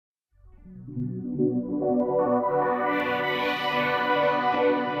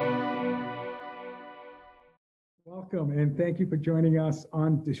welcome, and thank you for joining us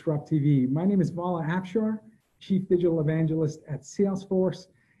on Disrupt TV. My name is Vala Afshar, Chief Digital Evangelist at Salesforce,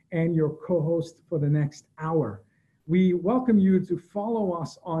 and your co-host for the next hour. We welcome you to follow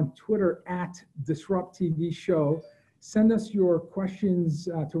us on Twitter at Disrupt TV Show. Send us your questions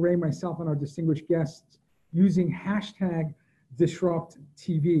to Ray, myself, and our distinguished guests using hashtag Disrupt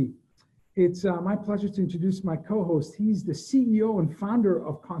TV. It's my pleasure to introduce my co-host. He's the CEO and founder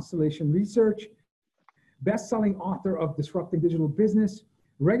of Constellation Research, best-selling author of Disrupting Digital Business,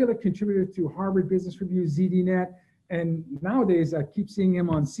 regular contributor to Harvard Business Review, ZDNet, and nowadays I keep seeing him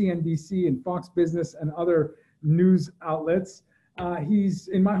on CNBC and Fox Business and other news outlets. He's,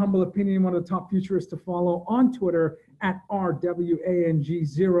 in my humble opinion, one of the top futurists to follow on Twitter at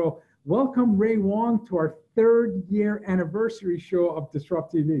RWANG0. Welcome, Ray Wang, to our third-year anniversary show of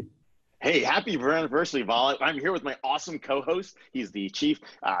Disrupt TV. Hey, happy anniversary, Vala. I'm here with my awesome co-host. He's the chief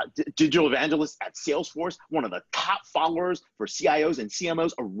digital evangelist at Salesforce, one of the top followers for CIOs and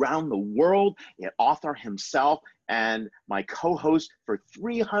CMOs around the world, an author himself, and my co-host for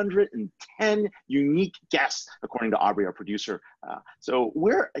 310 unique guests, according to Aubrey, our producer. So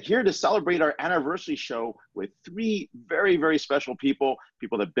we're here to celebrate our anniversary show with three very, very special people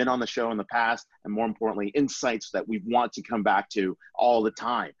that have been on the show in the past, and more importantly, insights that we want to come back to all the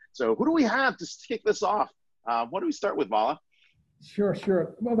time. So who do we have to kick this off? What do we start with, Vala? Sure.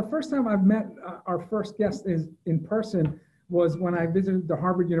 Well, the first time I've met our first guest is in person was when I visited the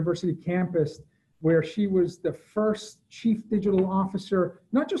Harvard University campus, where she was the first chief digital officer,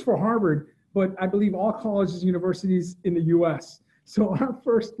 not just for Harvard, but I believe all colleges and universities in the US. So our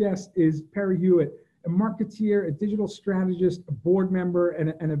first guest is Perry Hewitt, a marketeer, a digital strategist, a board member,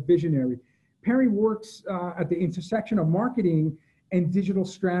 and a visionary. Perry works at the intersection of marketing and digital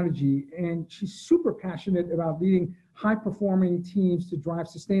strategy, and she's super passionate about leading high-performing teams to drive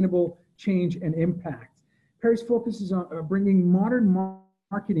sustainable change and impact. Perry's focus is on bringing modern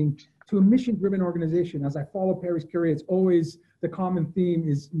marketing to a mission-driven organization. As I follow Perry's career, it's always the common theme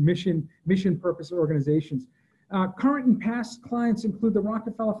is mission purpose organizations. Current and past clients include the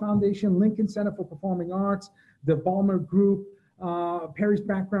Rockefeller Foundation, Lincoln Center for Performing Arts, the Ballmer Group. Perry's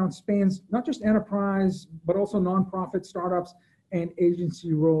background spans not just enterprise, but also nonprofit, startups, and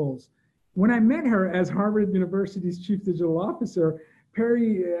agency roles. When I met her as Harvard University's Chief Digital Officer,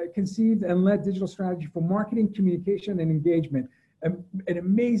 Perry conceived and led digital strategy for marketing, communication, and engagement. An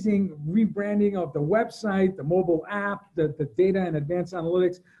amazing rebranding of the website, the mobile app, the data and advanced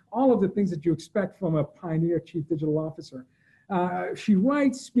analytics, all of the things that you expect from a pioneer chief digital officer. She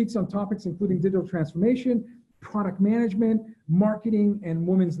writes, speaks on topics including digital transformation, product management, marketing, and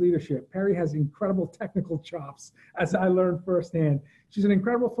women's leadership. Perry has incredible technical chops, as I learned firsthand. She's an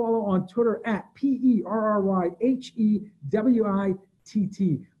incredible follow on Twitter at PERRYHEWITT.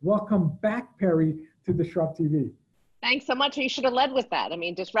 Welcome back, Perry, to Disrupt TV. Thanks so much. You should have led with that. I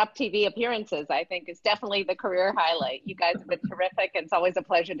mean, Disrupt TV appearances, I think, is definitely the career highlight. You guys have been terrific, and it's always a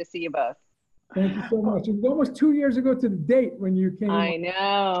pleasure to see you both. Thank you so much. It was almost 2 years ago to the date when you came. I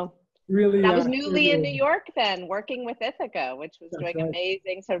know. Really, I was newly in New York then, working with Ithaca, which was doing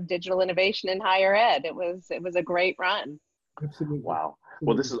amazing sort of digital innovation in higher ed. It was a great run. Absolutely. Wow.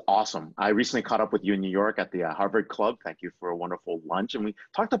 Well, this is awesome. I recently caught up with you in New York at the Harvard Club. Thank you for a wonderful lunch. And we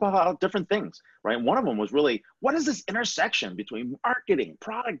talked about different things, right? One of them was really, what is this intersection between marketing,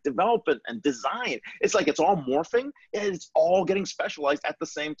 product development, and design? It's like it's all morphing and it's all getting specialized at the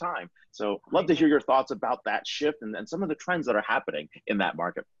same time. So love to hear your thoughts about that shift and some of the trends that are happening in that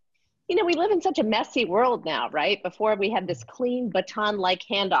market. You know, we live in such a messy world now, right? Before we had this clean baton-like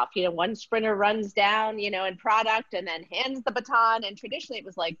handoff. You know, one sprinter runs down, you know, in product and then hands the baton. And traditionally it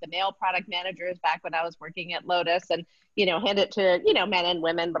was like the male product managers back when I was working at Lotus and, you know, hand it to, you know, men and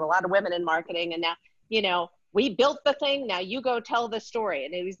women, but a lot of women in marketing. And now, you know, we built the thing, now you go tell the story.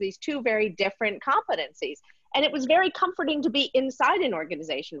 And it was these two very different competencies. And it was very comforting to be inside an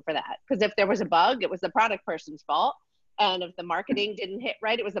organization for that. Because if there was a bug, it was the product person's fault. And if the marketing didn't hit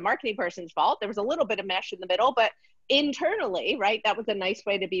right, it was the marketing person's fault. There was a little bit of mesh in the middle, but internally, right, that was a nice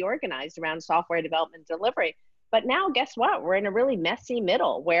way to be organized around software development delivery. But now, guess what? We're in a really messy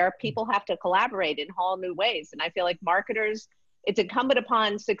middle where people have to collaborate in whole new ways. And I feel like marketers, it's incumbent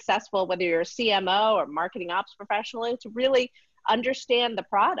upon successful, whether you're a CMO or marketing ops professional, to really understand the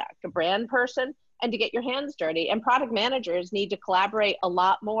product, a brand person, and to get your hands dirty. And product managers need to collaborate a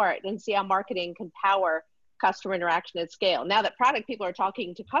lot more and see how marketing can power customer interaction at scale. Now that product people are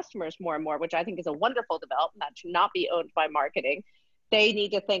talking to customers more and more, which I think is a wonderful development that should not be owned by marketing, they need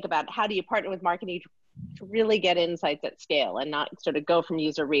to think about how do you partner with marketing to really get insights at scale and not sort of go from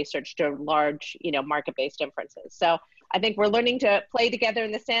user research to large, you know, market-based inferences. So I think we're learning to play together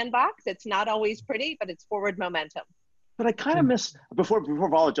in the sandbox. It's not always pretty, but it's forward momentum. But I kind of miss, before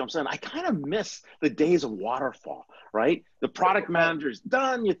Vala jumps in, I kind of miss the days of waterfall, right? The product manager's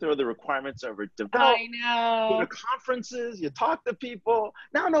done, you throw the requirements over to development, I go know. to conferences, you talk to people.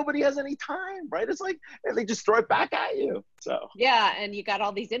 Now nobody has any time, right? It's like they just throw it back at you. So Yeah, and you got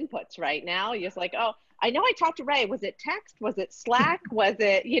all these inputs right now. You're just like, oh, I know I talked to Ray. Was it text? Was it Slack? Was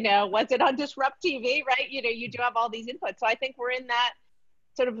it, was it on Disrupt TV, right? You do have all these inputs. So I think we're in that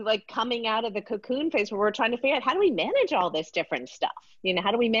sort of like coming out of the cocoon phase where we're trying to figure out how do we manage all this different stuff? How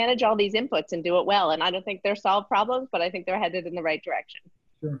do we manage all these inputs and do it well? And I don't think they're solved problems, but I think they're headed in the right direction.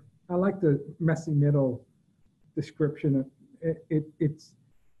 Sure. I like the messy middle description. It's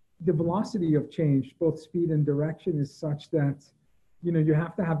the velocity of change, both speed and direction, is such that you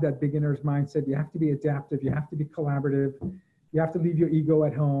have to have that beginner's mindset. You have to be adaptive. You have to be collaborative. You have to leave your ego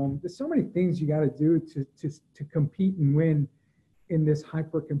at home. There's so many things you got to do to compete and win in this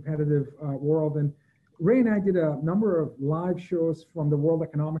hyper competitive world. And Ray and I did a number of live shows from the World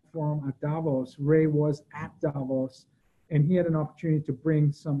Economic Forum at Davos. Ray was at Davos, and he had an opportunity to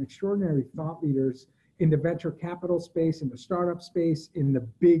bring some extraordinary thought leaders in the venture capital space, in the startup space, in the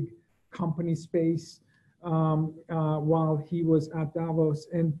big company space, while he was at Davos.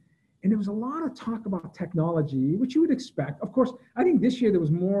 And there was a lot of talk about technology, which you would expect. Of course, I think this year there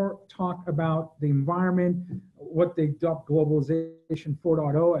was more talk about the environment, what they dubbed globalization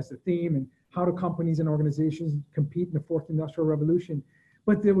 4.0 as the theme, and how do companies and organizations compete in the fourth industrial revolution.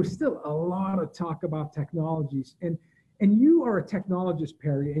 But there was still a lot of talk about technologies. And you are a technologist,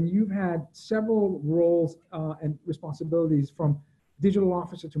 Perry, and you've had several roles and responsibilities, from digital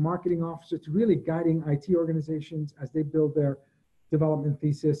officer to marketing officer to really guiding IT organizations as they build their development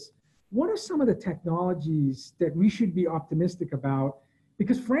thesis. What are some of the technologies that we should be optimistic about?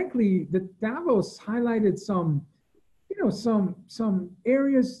 Because frankly, the Davos highlighted some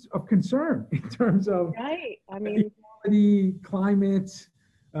areas of concern in terms of Right. I mean, equality, climate,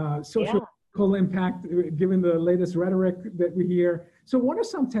 social impact, given the latest rhetoric that we hear. So what are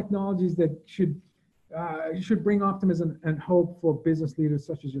some technologies that should bring optimism and hope for business leaders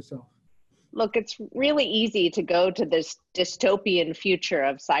such as yourself? Look, it's really easy to go to this dystopian future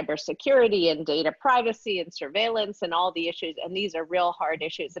of cybersecurity and data privacy and surveillance and all the issues. And these are real hard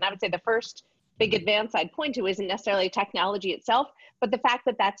issues. And I would say the first big advance I'd point to isn't necessarily technology itself, but the fact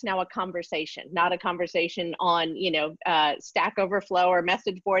that that's now a conversation, not a conversation on, Stack Overflow or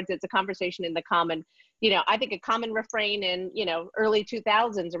message boards. It's a conversation in the common, I think a common refrain in, early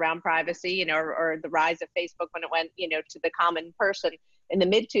 2000s around privacy, or the rise of Facebook when it went, to the common person in the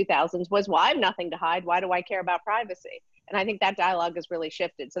mid 2000s was, well, I have nothing to hide. Why do I care about privacy? And I think that dialogue has really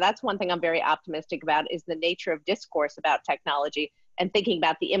shifted. So that's one thing I'm very optimistic about, is the nature of discourse about technology and thinking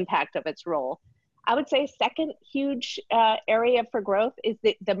about the impact of its role. I would say a second huge area for growth is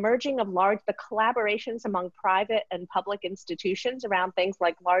the merging of the collaborations among private and public institutions around things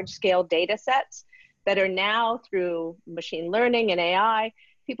like large scale data sets that are now, through machine learning and AI,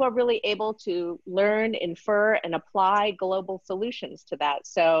 people are really able to learn, infer, and apply global solutions to that.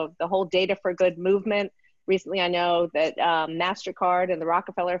 So the whole data for good movement, recently I know that MasterCard and the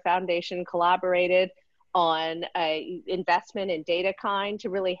Rockefeller Foundation collaborated on an investment in DataKind to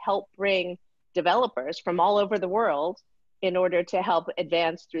really help bring developers from all over the world in order to help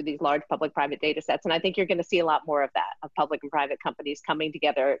advance through these large public-private data sets. And I think you're going to see a lot more of that, of public and private companies coming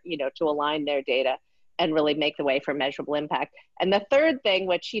together, to align their data and really make the way for measurable impact. And the third thing,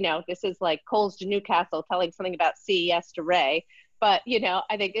 which, this is like Coles to Newcastle telling something about CES to Ray, but,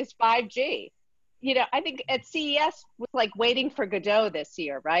 I think is 5G. I think at CES was like waiting for Godot this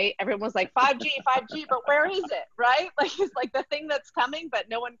year, right? Everyone was like 5G, 5G, but where is it, right? Like it's like the thing that's coming, but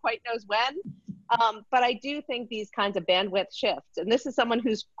no one quite knows when. But I do think these kinds of bandwidth shifts, and this is someone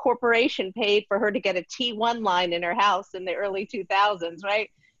whose corporation paid for her to get a T1 line in her house in the early 2000s, right?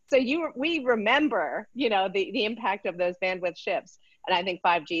 So we remember, the impact of those bandwidth shifts. And I think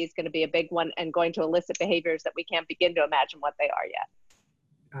 5G is going to be a big one and going to elicit behaviors that we can't begin to imagine what they are yet.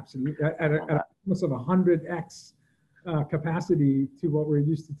 Absolutely. At almost of 100x capacity to what we're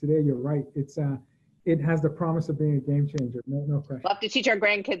used to today, you're right. It has the promise of being a game changer. No question. We'll have to teach our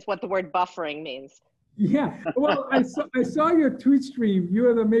grandkids what the word buffering means. Yeah. Well, I saw your tweet stream. You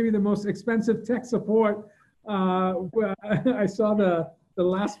are maybe the most expensive tech support. I saw the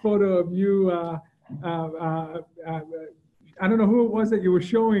last photo of you. I don't know who it was that you were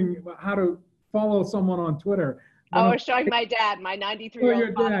showing how to follow someone on Twitter. I was showing my dad, my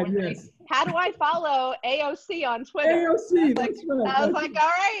 93-year-old father. Yes. How do I follow AOC on Twitter? AOC, that's right. I was like, all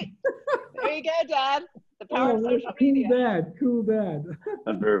right, there you go, Dad. The power of social media. Cool dad.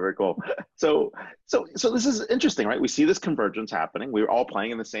 That's very, very cool. So this is interesting, right? We see this convergence happening. We're all playing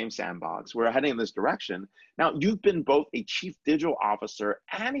in the same sandbox. We're heading in this direction. Now, you've been both a chief digital officer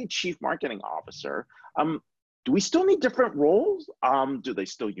and a chief marketing officer. Do we still need different roles? Do they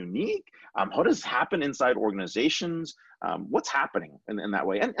still unique? How does this happen inside organizations? What's happening in that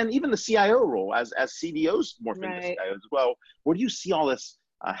way? And even the CIO role as CDOs morph into CIOs as well. Where do you see all this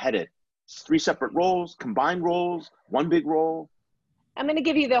headed? 3 separate roles, combined roles, one big role? I'm going to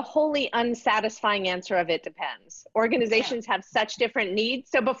give you the wholly unsatisfying answer of it depends. Organizations have such different needs.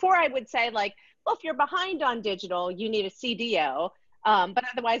 So before I would say like, well, if you're behind on digital, you need a CDO, but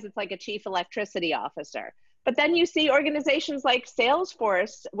otherwise it's like a chief electricity officer. But then you see organizations like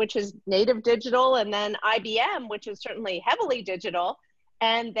Salesforce, which is native digital, and then IBM, which is certainly heavily digital,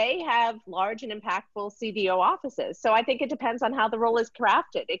 and they have large and impactful CDO offices. So I think it depends on how the role is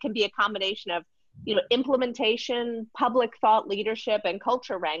crafted. It can be a combination of, implementation, public thought leadership, and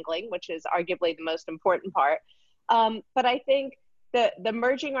culture wrangling, which is arguably the most important part. But I think the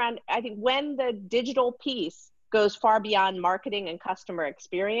merging around, I think when the digital piece goes far beyond marketing and customer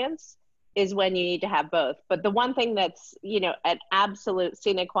experience is when you need to have both. But the one thing that's, an absolute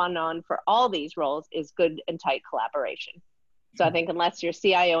sine qua non for all these roles is good and tight collaboration. So I think unless you're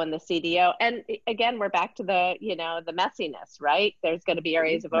CIO and the CDO, and again, we're back to the, the messiness, right? There's going to be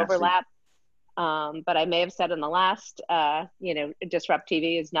areas of overlap. But I may have said in the last, Disrupt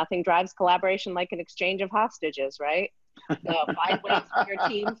TV is nothing drives collaboration like an exchange of hostages, right? So find ways for your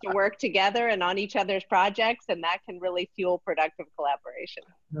teams to work together and on each other's projects, and that can really fuel productive collaboration.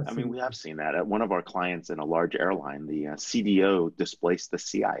 I mean, we have seen that at one of our clients in a large airline. The CDO displaced the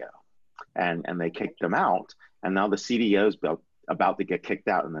CIO, and they kicked them out. And now the CDO is about to get kicked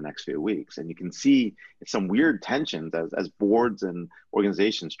out in the next few weeks. And you can see some weird tensions as boards and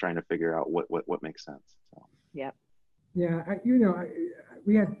organizations trying to figure out what makes sense. So. Yeah. Yeah.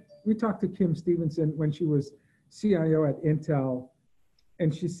 We talked to Kim Stevenson when she was CIO at Intel,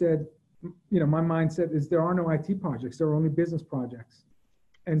 and she said, my mindset is there are no IT projects, there are only business projects.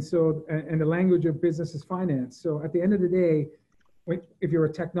 And so, and the language of business is finance. So at the end of the day, if you're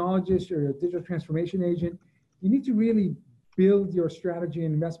a technologist or a digital transformation agent, you need to really build your strategy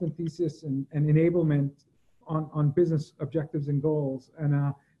and investment thesis and enablement on business objectives and goals,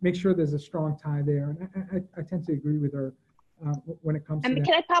 and make sure there's a strong tie there. And I tend to agree with her when it comes to that.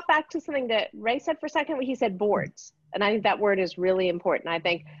 Can I pop back to something that Ray said for a second, where he said boards? And I think that word is really important. I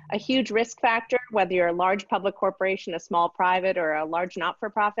think a huge risk factor, whether you're a large public corporation, a small private, or a large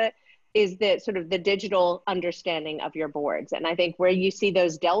not-for-profit, is the sort of the digital understanding of your boards. And I think where you see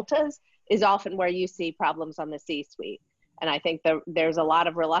those deltas is often where you see problems on the C-suite. And I think there's a lot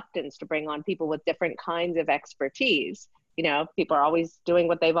of reluctance to bring on people with different kinds of expertise. People are always doing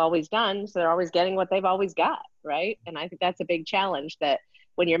what they've always done, so they're always getting what they've always got, right? And I think that's a big challenge, that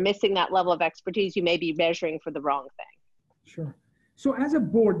when you're missing that level of expertise, you may be measuring for the wrong thing. Sure. So as a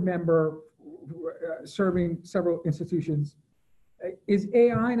board member serving several institutions, is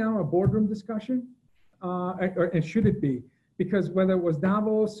AI now a boardroom discussion? And should it be? Because whether it was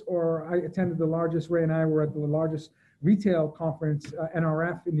Davos or I attended the largest, Ray and I were at the largest retail conference,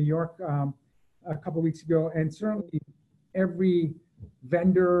 NRF in New York a couple of weeks ago, and certainly every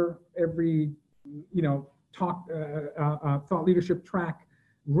vendor, every thought leadership track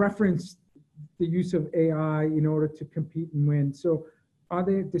referenced the use of AI in order to compete and win. So are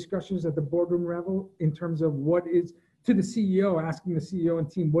there discussions at the boardroom level in terms of what is, to the CEO, asking the CEO and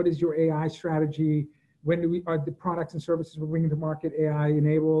team, what is your AI strategy? When are the products and services we're bringing to market AI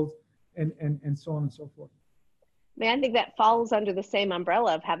enabled, and so on and so forth? I think that falls under the same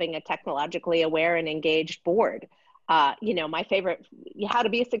umbrella of having a technologically aware and engaged board. My favorite, how to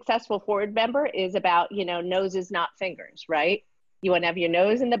be a successful board member is about, noses, not fingers, right? You want to have your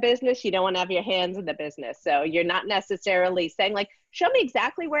nose in the business. You don't want to have your hands in the business. So you're not necessarily saying like, show me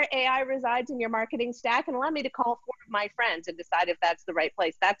exactly where AI resides in your marketing stack and allow me to call 4 of my friends and decide if that's the right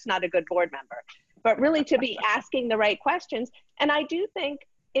place. That's not a good board member, but really to be asking the right questions. And I do think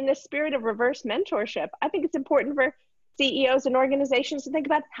in the spirit of reverse mentorship, I think it's important for CEOs and organizations to think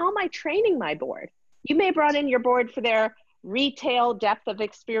about, how am I training my board? You may have brought in your board for their retail depth of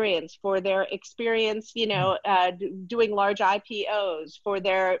experience, for their experience, doing large IPOs, for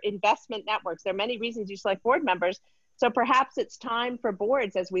their investment networks. There are many reasons you select board members. So perhaps it's time for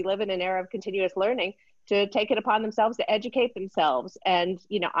boards, as we live in an era of continuous learning, to take it upon themselves to educate themselves. And,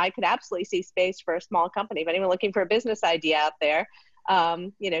 I could absolutely see space for a small company. If anyone looking for a business idea out there,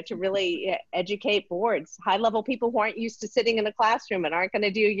 to really educate boards, high-level people who aren't used to sitting in the classroom and aren't going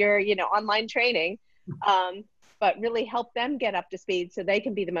to do your, online training, but really help them get up to speed so they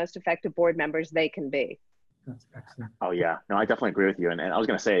can be the most effective board members they can be. That's excellent. Oh yeah, no, I definitely agree with you. And I was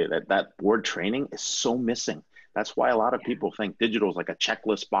going to say that that board training is so missing. That's why a lot of people think digital is like a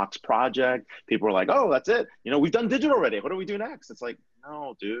checklist box project. People are like, "Oh, that's it. You know, we've done digital already. What do we do next?" It's like,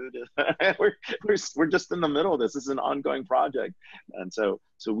 no, dude, we're just in the middle of this. This is an ongoing project, and so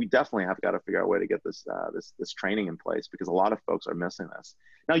we definitely have got to figure out a way to get this training in place because a lot of folks are missing this.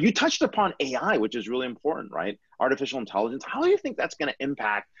 Now, you touched upon AI, which is really important, right? Artificial intelligence. How do you think that's going to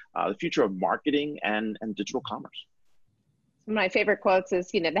impact the future of marketing and digital commerce? One of my favorite quotes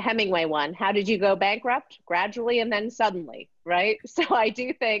is, the Hemingway one. How did you go bankrupt? Gradually and then suddenly, right? So I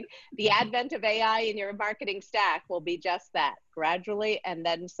do think the advent of AI in your marketing stack will be just that, gradually and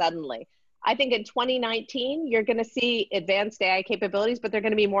then suddenly. I think in 2019, you're going to see advanced AI capabilities, but they're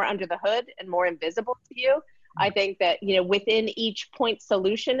going to be more under the hood and more invisible to you. I think that, within each point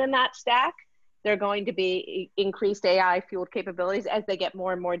solution in that stack, there are going to be increased AI fueled capabilities as they get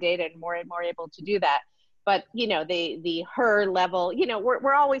more and more data and more able to do that. But, the her level,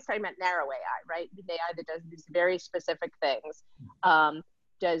 we're always talking about narrow AI, right? The AI that does these very specific things.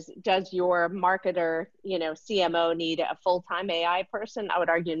 Does your marketer, CMO need a full-time AI person? I would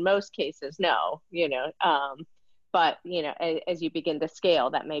argue in most cases, no, but, as you begin to scale,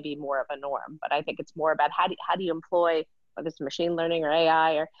 that may be more of a norm. But I think it's more about how do you employ, whether it's machine learning or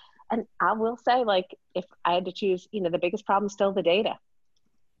AI, and I will say, like, if I had to choose, the biggest problem is still the data.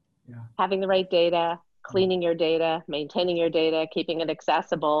 Yeah. Having the right data, cleaning your data, maintaining your data, keeping it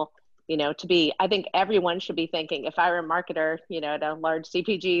accessible, I think everyone should be thinking, if I were a marketer, at a large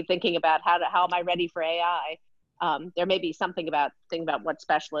CPG, thinking about how am I ready for AI? There may be something about thinking about what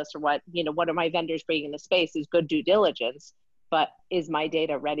specialists or what are my vendors bringing in the space is good due diligence, but is my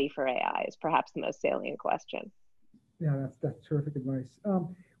data ready for AI is perhaps the most salient question. Yeah, that's terrific advice.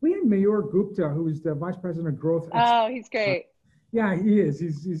 We had Mayur Gupta, who is the Vice President of Growth. Oh, he's great. Yeah, he is.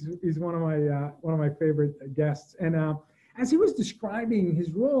 He's one of my favorite guests. And as he was describing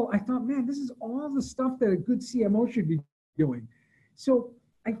his role, I thought, man, this is all the stuff that a good CMO should be doing. So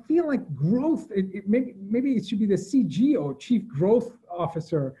I feel like growth. Maybe it should be the CGO, Chief Growth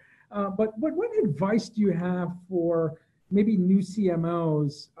Officer. But what advice do you have for maybe new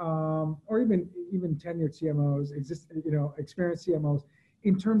CMOs, or even tenured CMOs, experienced CMOs,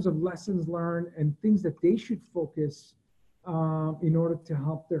 in terms of lessons learned and things that they should focus in order to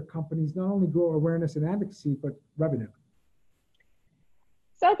help their companies not only grow awareness and advocacy, but revenue?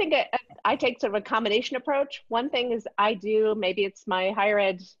 So I think I take sort of a combination approach. One thing is maybe it's my higher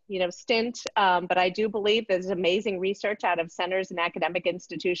ed, stint, but I do believe there's amazing research out of centers and academic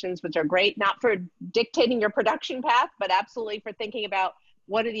institutions, which are great, not for dictating your production path, but absolutely for thinking about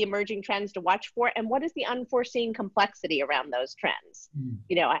what are the emerging trends to watch for and what is the unforeseen complexity around those trends.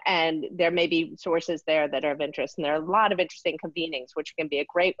 And there may be sources there that are of interest, and there are a lot of interesting convenings, which can be a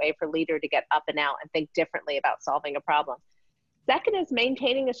great way for a leader to get up and out and think differently about solving a problem. Second is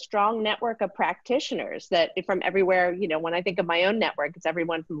maintaining a strong network of practitioners that from everywhere, when I think of my own network, it's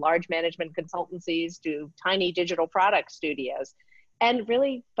everyone from large management consultancies to tiny digital product studios, and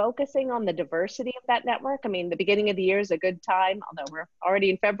really focusing on the diversity of that network. I mean, the beginning of the year is a good time, although we're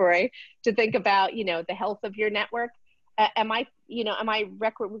already in February, to think about, the health of your network. Am I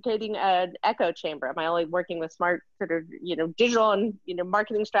recruiting an echo chamber? Am I only working with smart sort of, digital and,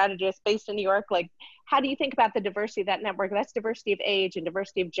 marketing strategists based in New York? Like, how do you think about the diversity of that network? That's diversity of age and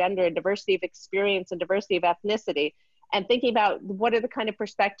diversity of gender and diversity of experience and diversity of ethnicity. And thinking about what are the kind of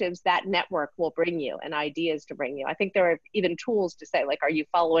perspectives that network will bring you and ideas to bring you. I think there are even tools to say, like, are you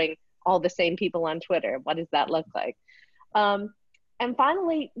following all the same people on Twitter? What does that look like? And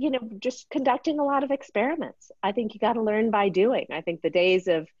finally, just conducting a lot of experiments. I think you got to learn by doing. I think the days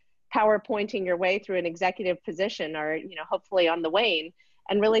of PowerPointing your way through an executive position are, hopefully on the wane,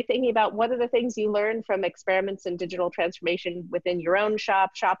 and really thinking about what are the things you learn from experiments in digital transformation within your own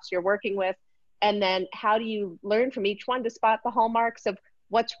shops you're working with, and then how do you learn from each one to spot the hallmarks of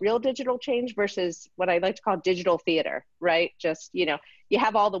what's real digital change versus what I like to call digital theater, right? Just, you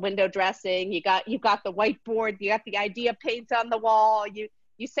have all the window dressing, you've got the whiteboard, you got the idea paint on the wall, you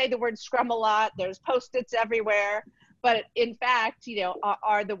say the word Scrum a lot, there's Post-its everywhere, but in fact,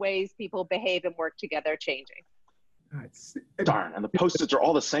 are the ways people behave and work together changing? Darn, and the Post-its are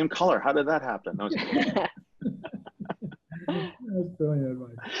all the same color. How did that happen? That's brilliant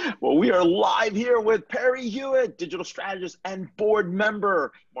advice. Well, we are live here with Perry Hewitt, digital strategist and board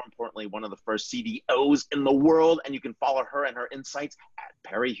member. More importantly, one of the first CDOs in the world. And you can follow her and her insights at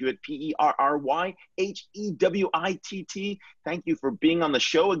Perry Hewitt, PerryHewitt. Thank you for being on the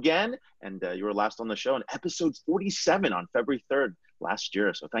show again. And you were last on the show in episode 47 on February 3rd last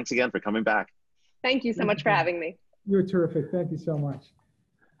year. So thanks again for coming back. Thank you so much for having me. You're terrific. Thank you so much.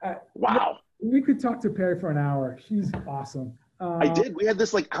 Wow. We could talk to Perry for an hour. She's awesome. I did. We had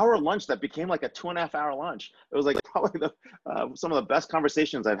this like hour lunch that became like a 2.5 hour lunch. It was like probably some of the best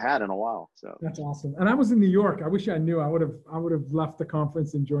conversations I've had in a while. So That's awesome. And I was in New York. I wish I knew. I would have left the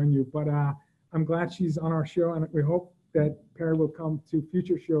conference and joined you. But I'm glad she's on our show, and we hope that Perry will come to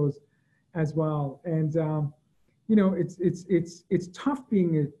future shows as well. And you know, it's tough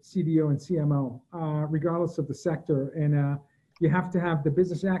being a CDO and CMO, regardless of the sector. And you have to have the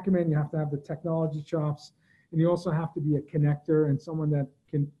business acumen, you have to have the technology chops, and you also have to be a connector and someone that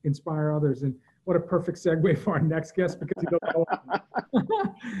can inspire others. And what a perfect segue for our next guest, because he doesn't know.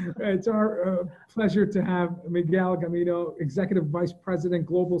 It's our pleasure to have Miguel Gamino, Executive Vice President,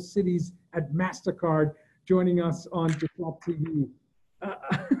 Global Cities at MasterCard, joining us on Disrupt TV.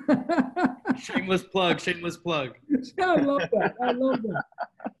 Shameless plug, shameless plug. Yeah, I love that. I love that.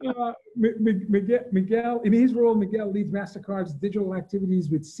 Miguel, in his role, Miguel leads MasterCard's digital activities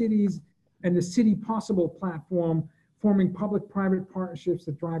with cities and the City Possible platform, forming public-private partnerships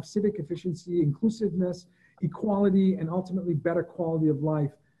that drive civic efficiency, inclusiveness, equality, and ultimately better quality of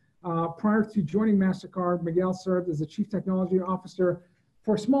life. Prior to joining MasterCard, Miguel served as the Chief Technology Officer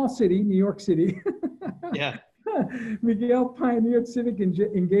for a small city, New York City. Yeah. Miguel pioneered civic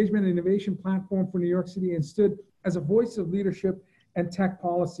engagement and innovation platform for New York City and stood as a voice of leadership and tech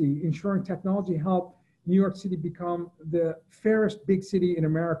policy, ensuring technology helped New York City become the fairest big city in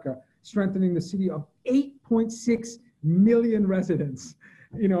America, strengthening the city of 8.6 million residents.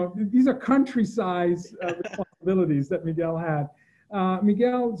 You know, these are country-size responsibilities that Miguel had.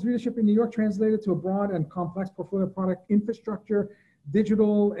 Miguel's leadership in New York translated to a broad and complex portfolio of product infrastructure,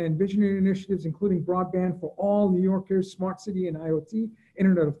 digital and visionary initiatives, including broadband for all New Yorkers, smart city and IoT,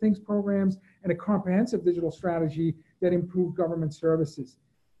 Internet of Things programs, and a comprehensive digital strategy that improved government services.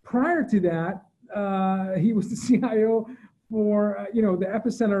 Prior to that, he was the CIO for the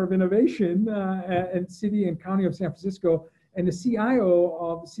epicenter of innovation and city and county of San Francisco, and the CIO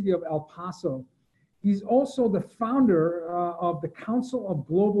of the city of El Paso. He's also the founder of the Council of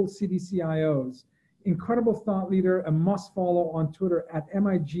Global City CIOs. Incredible thought leader, a must follow on Twitter at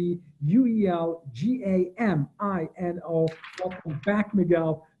MIGUELGAMINO. Welcome back,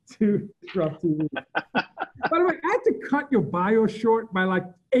 Miguel, to Disrupt TV. By the way, I had to cut your bio short by like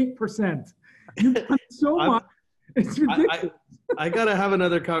 8%. You've done so much. It's ridiculous. I gotta have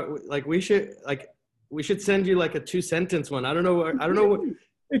another we should send you like a 2-sentence one. I don't know what.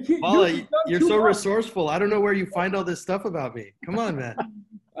 Paula, you're so resourceful. I don't know where you find all this stuff about me. Come on, man.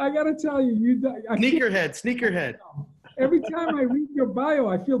 I gotta tell you, sneakerhead. Every time I read your bio,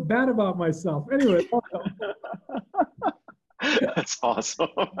 I feel bad about myself. Anyway. That's awesome.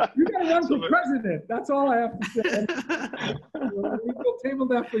 You gotta run for president. That's all I have to say. We'll table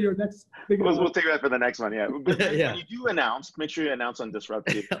that for your next big We'll take that for the next one, yeah. But yeah. When you do announce, make sure you announce on Disrupt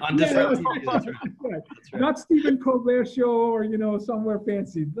TV. On Disrupt TV, that's right. That's right. Not Stephen Colbert show or somewhere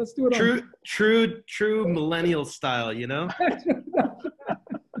fancy. Let's do it true millennial style,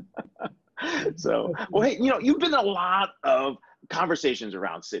 So, well, hey, you've been in a lot of conversations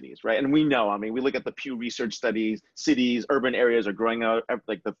around cities, right? And we know, we look at the Pew Research studies, cities, urban areas are growing out at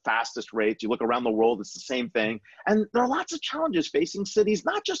like the fastest rates. You look around the world, it's the same thing. And there are lots of challenges facing cities,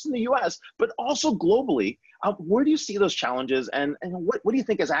 not just in the US, but also globally. Where do you see those challenges, and what do you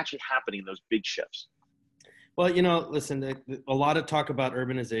think is actually happening in those big shifts? Well, listen, a lot of talk about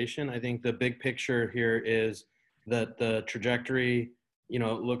urbanization. I think the big picture here is that the trajectory,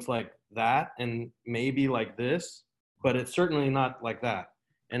 looks like that and maybe like this, but it's certainly not like that.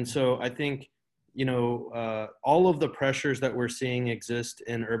 And so I think, all of the pressures that we're seeing exist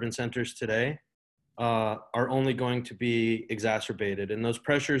in urban centers today are only going to be exacerbated. And those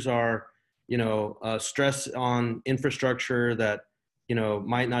pressures are, stress on infrastructure that,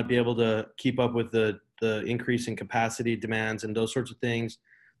 might not be able to keep up with the increase in capacity demands and those sorts of things.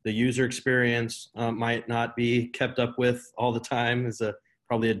 The user experience might not be kept up with all the time is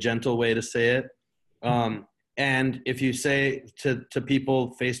probably a gentle way to say it. And if you say to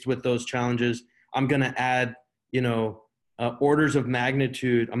people faced with those challenges, I'm going to add, orders of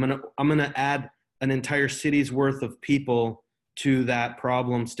magnitude. I'm going to add an entire city's worth of people to that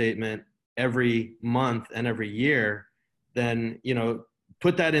problem statement every month and every year. Then,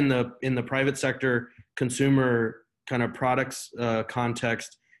 put that in the private sector consumer kind of products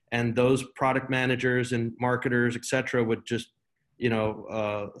context, and those product managers and marketers, et cetera, would just,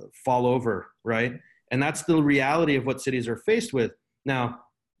 fall over, right? And that's the reality of what cities are faced with. Now,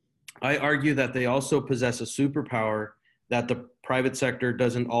 I argue that they also possess a superpower that the private sector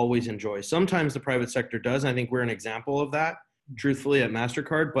doesn't always enjoy. Sometimes the private sector does. I think we're an example of that, truthfully, at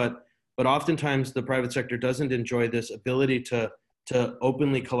MasterCard. But oftentimes the private sector doesn't enjoy this ability to to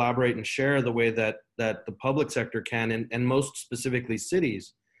openly collaborate and share the way that the public sector can, and most specifically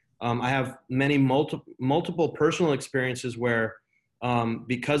cities. I have many multiple personal experiences where,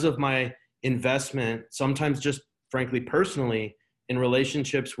 because of my investment, sometimes just frankly personally, in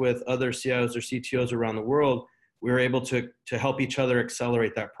relationships with other CIOs or CTOs around the world, we were able to help each other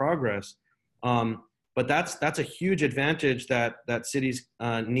accelerate that progress. But that's a huge advantage that cities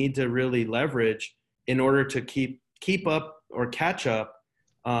need to really leverage in order to keep up or catch up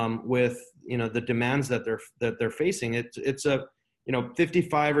with the demands that they're facing. It's a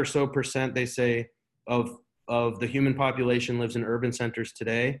 55% or so they say of the human population lives in urban centers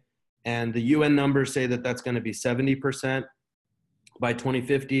today, and the UN numbers say that that's going to be 70% by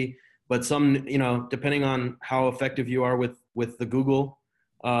 2050. But some, depending on how effective you are with the Google,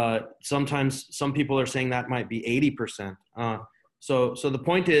 sometimes some people are saying that might be 80%. So the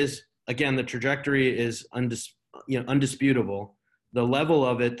point is, again, the trajectory is undisputable. The level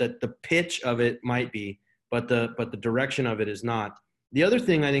of it, that the pitch of it might be, but the direction of it is not. The other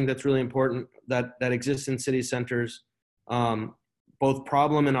thing I think that's really important that exists in city centers, both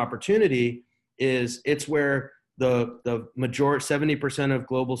problem and opportunity, is it's where the majority, 70% of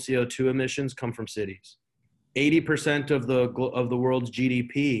global CO2 emissions come from cities. 80% of the world's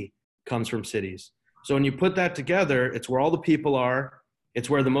GDP comes from cities. So when you put that together, it's where all the people are, it's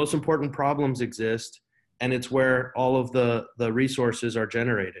where the most important problems exist, and it's where all of the resources are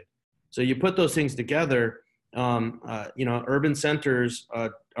generated. So you put those things together, urban centers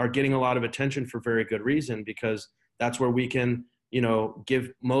are getting a lot of attention for very good reason, because that's where we can,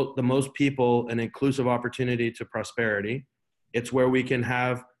 give the most people an inclusive opportunity to prosperity. It's where we can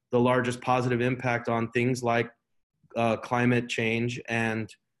have the largest positive impact on things like climate change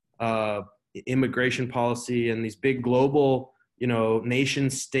and immigration policy, and these big global, nation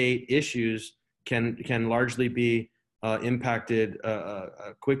state issues can largely be impacted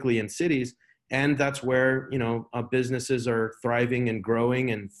quickly in cities. And that's where, businesses are thriving and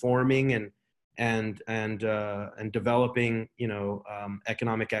growing and forming and developing,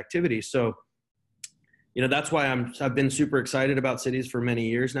 economic activity. So, that's why I've been super excited about cities for many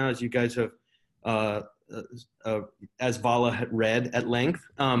years now, as you guys have, as Vala had read at length.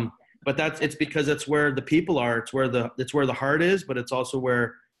 But it's because it's where the people are. It's where the heart is, but it's also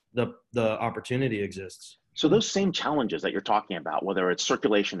where the opportunity exists. So those same challenges that you're talking about, whether it's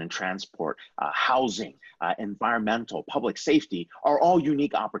circulation and transport, housing, environmental, public safety, are all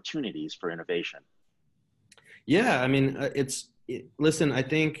unique opportunities for innovation. Yeah, I mean, listen, I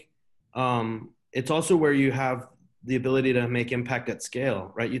think it's also where you have the ability to make impact at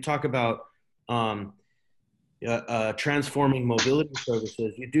scale, right? You talk about transforming mobility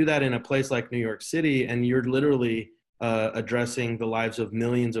services. You do that in a place like New York City, and you're literally addressing the lives of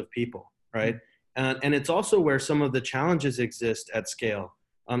millions of people, right? And it's also where some of the challenges exist at scale.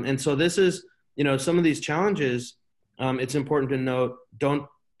 And so this is, some of these challenges, it's important to note,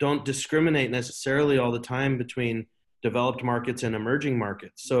 don't discriminate necessarily all the time between developed markets and emerging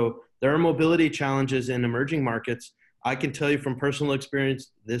markets. So there are mobility challenges in emerging markets. I can tell you from personal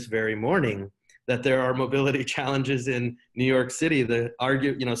experience this very morning that there are mobility challenges in New York City.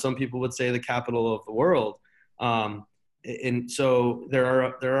 Some people would say the capital of the world. And so there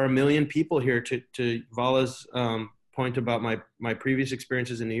are a million people here. To Vala's point about my previous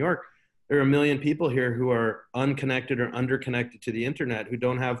experiences in New York, there are a million people here who are unconnected or underconnected to the internet, who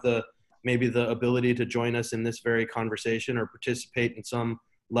don't have maybe the ability to join us in this very conversation or participate in some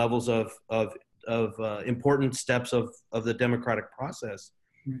levels of important steps of the democratic process.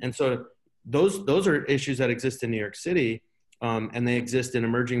 And so those are issues that exist in New York City, and they exist in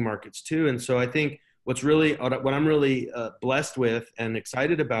emerging markets too. And so I think what I'm really blessed with and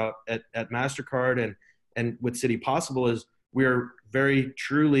excited about at MasterCard and with City Possible is we're very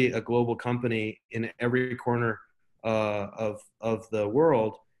truly a global company in every corner of the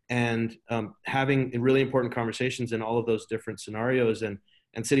world, and having really important conversations in all of those different scenarios. And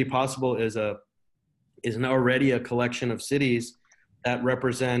City Possible is already a collection of cities that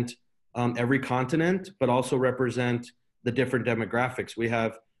represent every continent, but also represent the different demographics. We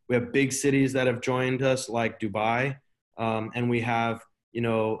have big cities that have joined us, like Dubai, and we have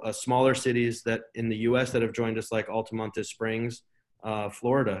smaller cities that in the U.S. that have joined us, like Altamonte Springs,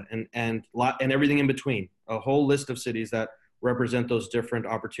 Florida, and everything in between. A whole list of cities that represent those different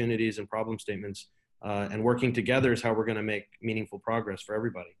opportunities and problem statements. And working together is how we're going to make meaningful progress for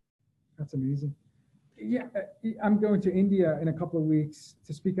everybody. That's amazing. Yeah, I'm going to India in a couple of weeks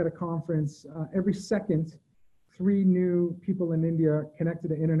to speak at a conference. Every second, 3 new people in India connect to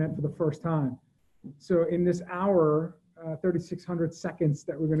the internet for the first time. So in this hour, 3,600 seconds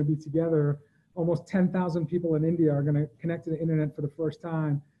that we're going to be together, almost 10,000 people in India are going to connect to the internet for the first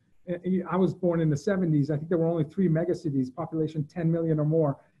time. I was born in the 70s. I think there were only 3 megacities, population 10 million or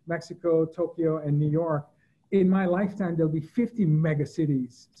more, Mexico, Tokyo, and New York. In my lifetime, there'll be 50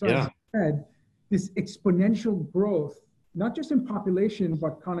 megacities. So as you said, this exponential growth, not just in population,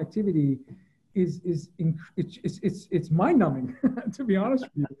 but connectivity, it's mind-numbing, to be honest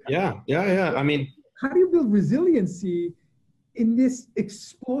with you. Yeah. I mean, how do you build resiliency in this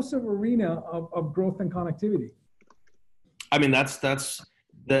explosive arena of growth and connectivity? I mean, that's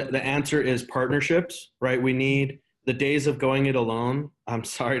the answer is partnerships, right? We need the days of going it alone, I'm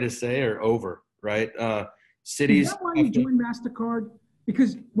sorry to say, are over, right? Cities. Is that why you joined MasterCard?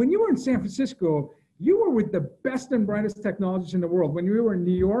 Because when you were in San Francisco, you were with the best and brightest technologists in the world. When you were in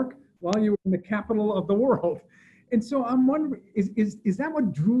New York, well, you were in the capital of the world. And so I'm wondering, is that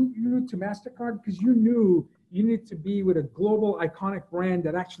what drew you to MasterCard? Because you knew you needed to be with a global iconic brand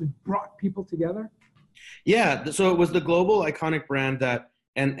that actually brought people together? Yeah, so it was the global iconic brand that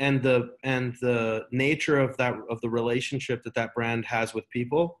and the nature of the relationship that brand has with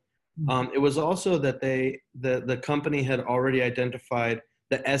people. It was also that the company had already identified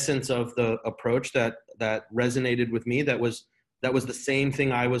the essence of the approach that resonated with me. That was the same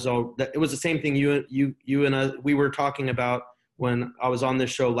thing it was the same thing you and I, we were talking about when I was on this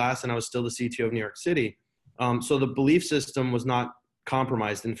show last and I was still the CTO of New York City. So the belief system was not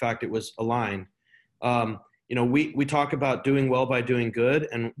compromised. In fact, it was aligned. We talk about doing well by doing good,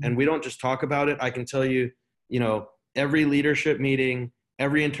 and we don't just talk about it. I can tell you, every leadership meeting,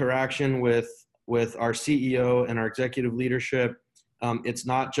 every interaction with our CEO and our executive leadership, it's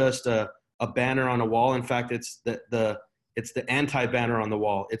not just a banner on a wall. In fact, it's the anti-banner on the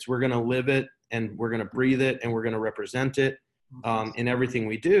wall. We're going to live it, and we're going to breathe it, and we're going to represent it in everything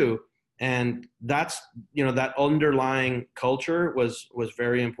we do. And that's, that underlying culture was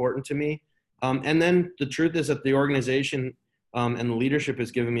very important to me. And then the truth is that the organization and the leadership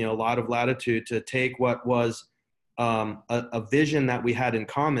has given me a lot of latitude to take what was a vision that we had in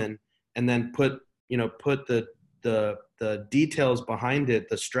common, and then put the details behind it,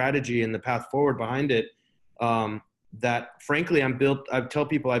 the strategy and the path forward behind it. That frankly, I tell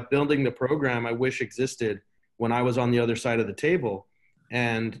people I'm building the program I wish existed when I was on the other side of the table.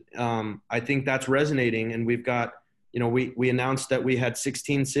 And I think that's resonating. And we've got, we announced that we had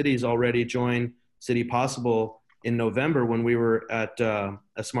 16 cities already join City Possible in November when we were at a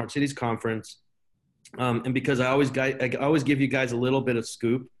Smart Cities conference. And because I always give you guys a little bit of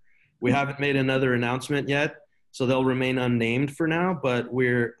scoop. We haven't made another announcement yet, so they'll remain unnamed for now. But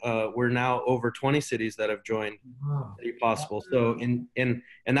we're now over 20 cities that have joined City Possible. So and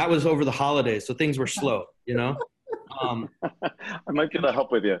that was over the holidays, so things were slow, I might be able to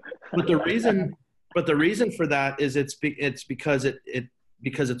help with you. But the reason for that is it's because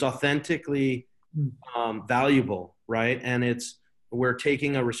it's authentically valuable, right? And we're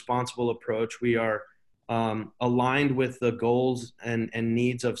taking a responsible approach. We are aligned with the goals and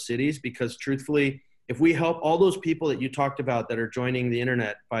needs of cities, because truthfully, if we help all those people that you talked about that are joining the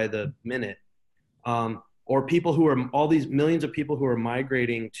internet by the minute, or people who are all these millions of people who are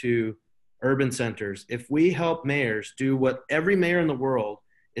migrating to urban centers, if we help mayors do what every mayor in the world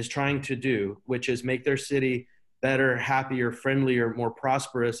is trying to do, which is make their city better, happier, friendlier, more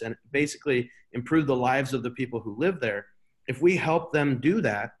prosperous, and basically improve the lives of the people who live there. If we help them do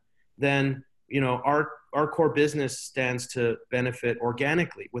that, then our core business stands to benefit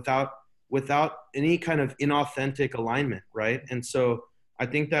organically without any kind of inauthentic alignment, right? And so I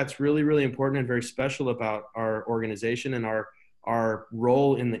think that's really, really important and very special about our organization and our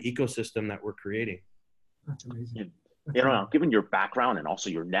role in the ecosystem that we're creating. That's amazing. Given your background and also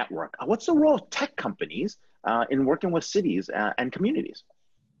your network, what's the role of tech companies in working with cities and communities?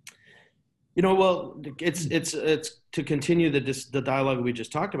 Well, it's to continue the dialogue we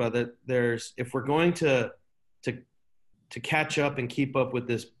just talked about, that if we're going to catch up and keep up with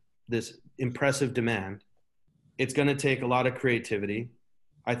this impressive demand, it's going to take a lot of creativity.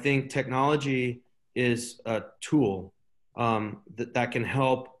 I think technology is a tool that can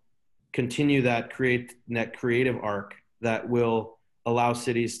help continue that creative arc that will allow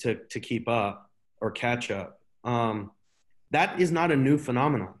cities to keep up or catch up. That is not a new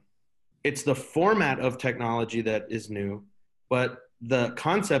phenomenon. It's the format of technology that is new, but the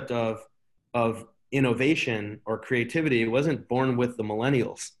concept of innovation or creativity wasn't born with the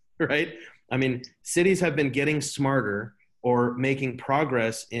millennials, right? I mean, cities have been getting smarter or making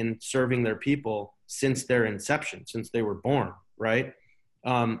progress in serving their people since their inception, since they were born, right?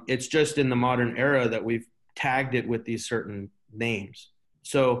 It's just in the modern era that we've tagged it with these certain names.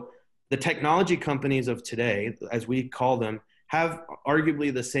 So the technology companies of today, as we call them, have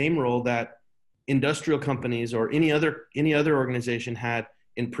arguably the same role that industrial companies or any other organization had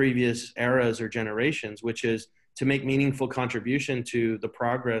in previous eras or generations, which is to make meaningful contribution to the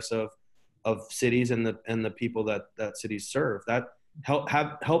progress of cities and the people that cities serve. That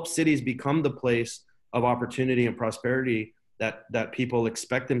help cities become the place of opportunity and prosperity that people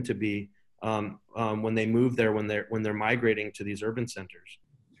expect them to be when they move there, when they're migrating to these urban centers.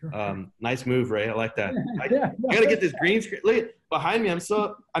 Sure. Nice move, Ray. I like that. I Yeah. gotta get this green screen. Look behind me.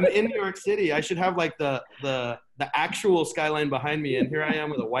 I'm in New York City. I should have like the actual skyline behind me, and here I am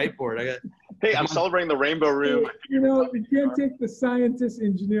with a whiteboard. Hey, I'm celebrating the Rainbow Room. You can't take the scientist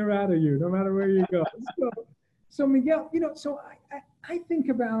engineer out of you, no matter where you go. So Miguel, I think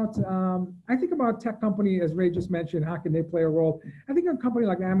about tech company, as Ray just mentioned, how can they play a role? I think of a company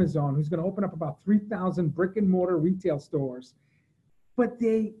like Amazon, who's going to open up about 3,000 brick and mortar retail stores, but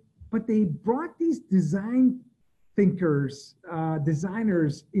they brought these design thinkers,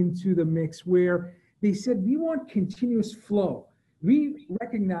 designers into the mix, where they said, we want continuous flow. We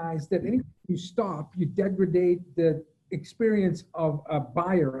recognize that anytime you stop, you degrade the experience of a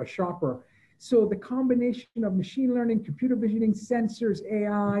buyer, a shopper. So the combination of machine learning, computer visioning, sensors,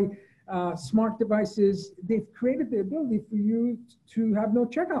 AI, smart devices, they've created the ability for you to have no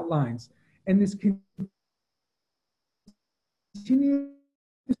checkout lines. And this continuous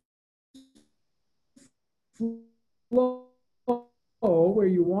flow where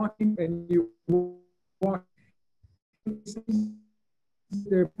you walk in and you walk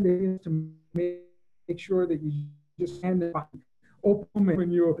there to make sure that you just hand it open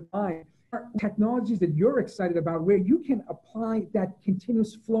when you're applying. Technologies that you're excited about, where you can apply that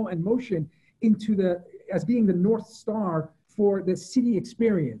continuous flow and motion as being the North Star for the city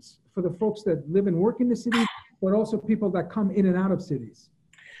experience, for the folks that live and work in the city, but also people that come in and out of cities.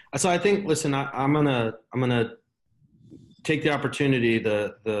 So I think, listen, I'm gonna take the opportunity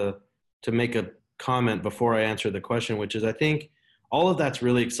to make a comment before I answer the question, which is, I think all of that's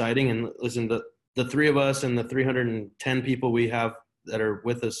really exciting. And listen, the three of us and the 310 people we have that are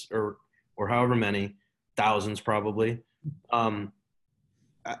with us, or however many, thousands probably.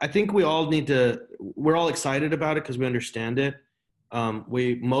 I think we're all excited about it because we understand it.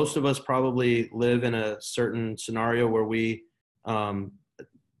 Most of us probably live in a certain scenario where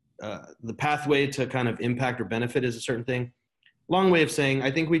the pathway to kind of impact or benefit is a certain thing. Long way of saying, I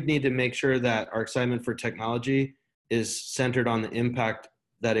think we need to make sure that our excitement for technology is centered on the impact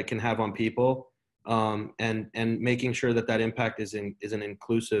that it can have on people, and making sure that impact is an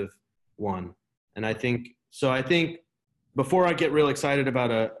inclusive one. And I think before I get real excited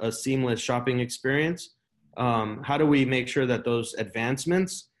about a seamless shopping experience, how do we make sure that those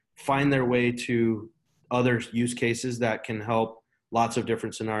advancements find their way to other use cases that can help lots of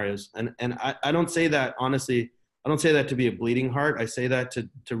different scenarios? And I don't say that, honestly, I don't say that to be a bleeding heart. I say that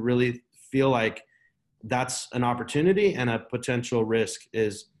to really feel like that's an opportunity, and a potential risk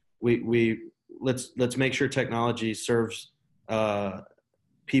is let's make sure technology serves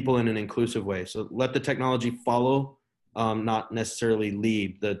people in an inclusive way. So let the technology follow, not necessarily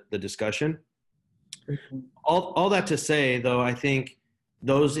lead the discussion. All that to say, though, I think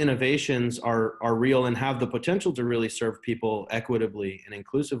those innovations are real and have the potential to really serve people equitably and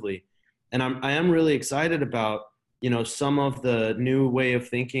inclusively. And I am really excited about, some of the new way of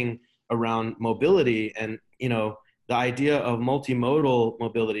thinking around mobility, and, the idea of multimodal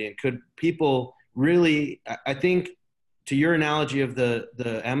mobility. And could people really, I think, to your analogy of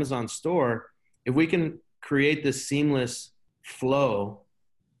the Amazon store, if we can create this seamless flow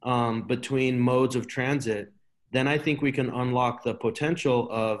between modes of transit, then I think we can unlock the potential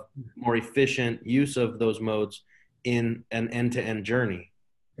of more efficient use of those modes in an end-to-end journey.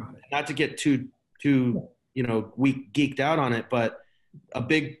 Not to get too geeked out on it, but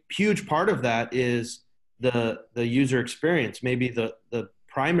a huge part of that is the user experience. Maybe the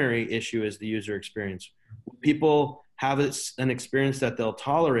primary issue is the user experience. People have an experience that they'll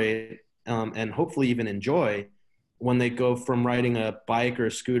tolerate and hopefully even enjoy when they go from riding a bike or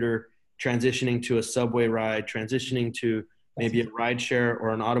a scooter, transitioning to a subway ride, transitioning to maybe a ride share or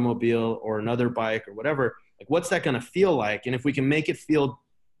an automobile or another bike or whatever. Like, what's that going to feel like? And if we can make it feel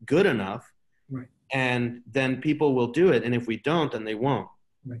good enough, right, and then people will do it. And if we don't, then they won't.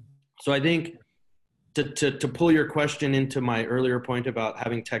 Right. So I think to pull your question into my earlier point about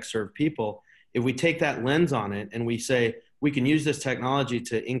having tech serve people, if we take that lens on it and we say we can use this technology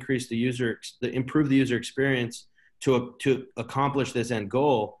to improve the user experience to accomplish this end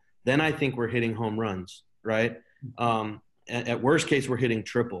goal, then I think we're hitting home runs, right? At worst case, we're hitting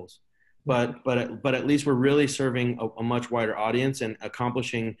triples, but at least we're really serving a much wider audience and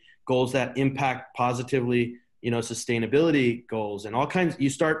accomplishing goals that impact positively, sustainability goals and all kinds. You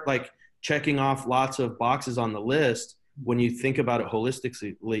start like checking off lots of boxes on the list when you think about it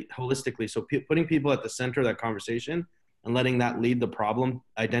holistically. So putting people at the center of that conversation and letting that lead the problem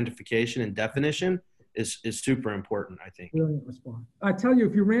identification and definition is super important, I think. Brilliant response. I tell you,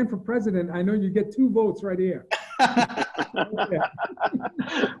 if you ran for president, I know you get 2 votes right here.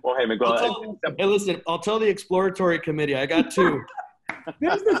 Well, hey, Miguel. Hey, listen, I'll tell the exploratory committee. I got 2.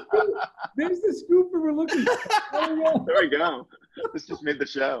 There's the scoop. There's the scoop we were looking for. There we go. This just made the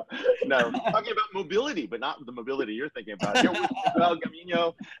show. No, talking about mobility, but not the mobility you're thinking about. Here with Miguel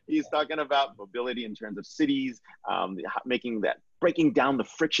Gamino, he's talking about mobility in terms of cities, breaking down the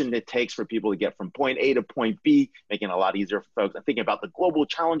friction it takes for people to get from point A to point B, making it a lot easier for folks. I'm thinking about the global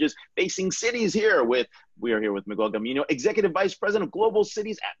challenges facing cities here. We are here with Miguel Gamino, Executive Vice President of Global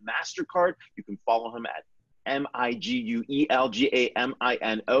Cities at MasterCard. You can follow him at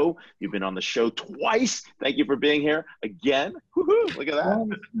MiguelGamino. You've been on the show twice. Thank you for being here again. Woohoo, look at that. One of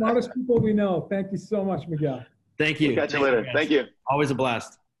the smartest people we know. Thank you so much, Miguel. Thank you. We'll catch you later. Thank you. Always a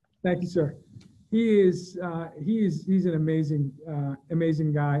blast. Thank you, sir. He's an amazing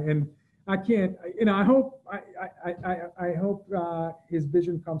guy, and I can't, I hope his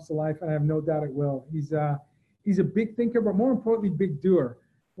vision comes to life, and I have no doubt it will. He's a big thinker, but more importantly, big doer.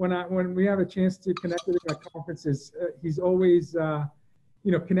 When we have a chance to connect with him at conferences, he's always,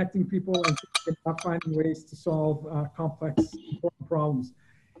 connecting people and finding ways to solve complex problems.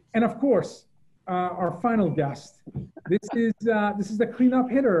 And of course, our final guest. This is the cleanup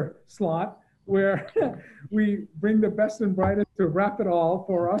hitter slot where we bring the best and brightest to wrap it all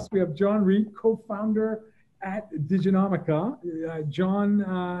for us. We have John Reed, co-founder at Diginomica. John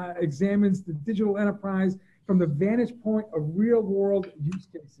examines the digital enterprise from the vantage point of real-world use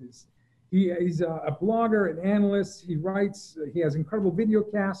cases. He's a blogger, an analyst. He writes. He has incredible video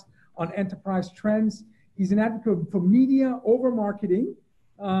casts on enterprise trends. He's an advocate for media over marketing,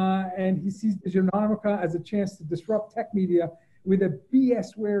 and he sees Diginomica as a chance to disrupt tech media with a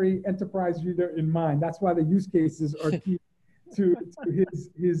BS-wary enterprise reader in mind. That's why the use cases are key to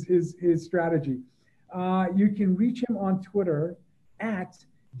his strategy. You can reach him on Twitter at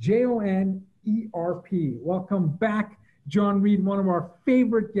JONERP. Welcome back, John Reed, one of our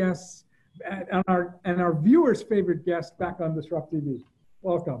favorite guests and our viewers' favorite guest back on Disrupt TV.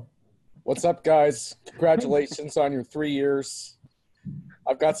 Welcome. What's up, guys? Congratulations on your 3 years.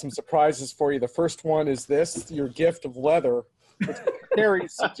 I've got some surprises for you. The first one is your gift of leather. It's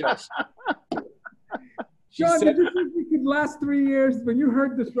Carrie's suggestion. John, did you think we could last 3 years when you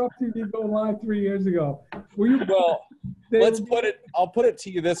heard Disrupt TV go live 3 years ago? Well, I'll put it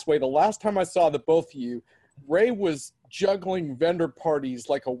to you this way. The last time I saw the both of you, Ray was juggling vendor parties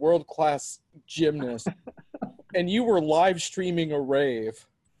like a world-class gymnast, and you were live streaming a rave.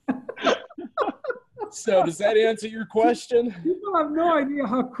 So does that answer your question? People have no idea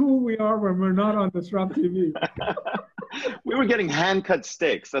how cool we are when we're not on Disrupt TV. We were getting hand-cut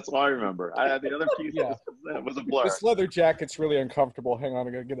steaks. That's all I remember. The other piece was a blur. This leather jacket's really uncomfortable. Hang on,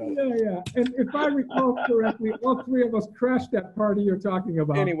 I gotta get out. Yeah. And if I recall correctly, all 3 of us crashed that party you're talking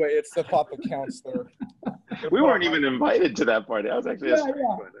about. Anyway, it's the thought that counts there. We weren't even invited to that party. I was actually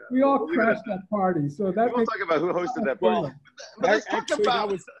we all crashed that party. So that we'll talk about who hosted that party.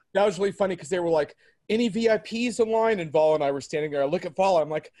 That was really funny because they were like, any VIPs in line? And Val and I were standing there. I look at Val. I'm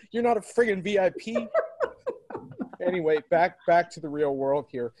like, you're not a friggin' VIP. Anyway, back to the real world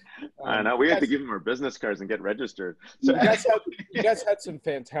here. I know. We had to give them our business cards and get registered. So you guys had some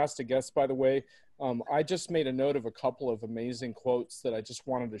fantastic guests, by the way. I just made a note of a couple of amazing quotes that I just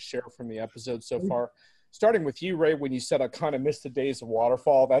wanted to share from the episode so far. Starting with you, Ray, when you said I kind of missed the days of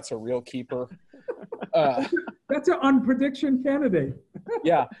waterfall. That's a real keeper. That's an unprediction candidate.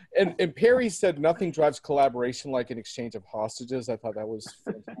 Yeah. And Perry said nothing drives collaboration like an exchange of hostages. I thought that was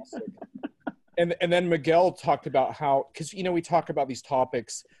fantastic. And then Miguel talked about how, because, we talk about these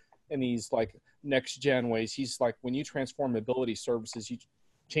topics in these like next gen ways. He's like, when you transform mobility services, you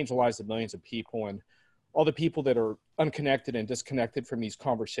change the lives of millions of people, and all the people that are unconnected and disconnected from these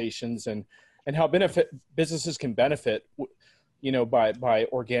conversations, and how businesses can benefit, by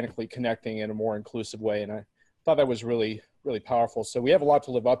organically connecting in a more inclusive way. And I thought that was really, really powerful. So we have a lot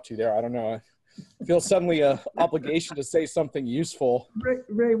to live up to there. I don't know. I feel suddenly an obligation to say something useful.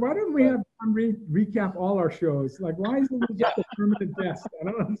 Ray, why don't we have John recap all our shows? Like, why isn't he just a permanent guest? I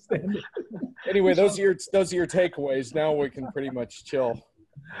don't understand it. Anyway, those are your takeaways. Now we can pretty much chill.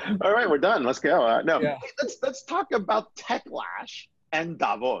 All right, we're done. Let's go. Let's talk about Techlash and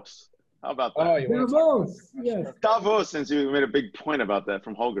Davos. How about that? Oh, Davos, yes. Davos, since you made a big point about that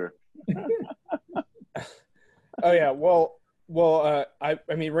from Holger. Oh yeah, well, I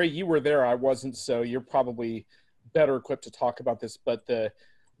mean, Ray, you were there. I wasn't, so you're probably better equipped to talk about this. But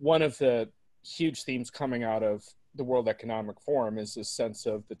one of the huge themes coming out of the World Economic Forum is this sense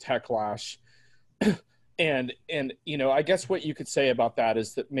of the techlash. and you know, I guess what you could say about that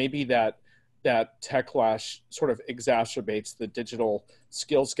is that maybe that techlash sort of exacerbates the digital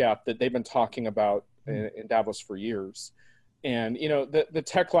skills gap that they've been talking about in Davos for years. And, you know, the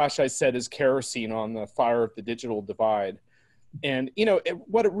techlash, I said, is kerosene on the fire of the digital divide. And, you know,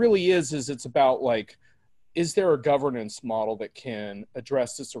 what it really is it's about, like, is there a governance model that can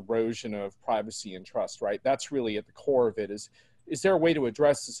address this erosion of privacy and trust, right? That's really at the core of it. Is there a way to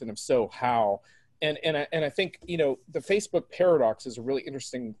address this, and if so, how? And I think, you know, the Facebook paradox is a really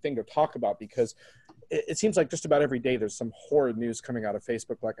interesting thing to talk about, because it seems like just about every day there's some horrid news coming out of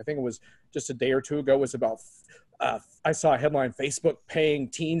Facebook. Like, I think it was just a day or two ago was about, I saw a headline, Facebook paying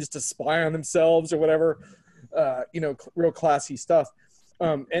teens to spy on themselves or whatever, you know, real classy stuff.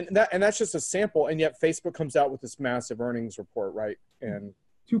 And that's just a sample. And yet Facebook comes out with this massive earnings report, right? And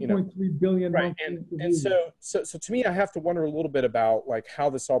 2.3 billion. Right. And so to me, I have to wonder a little bit about, like,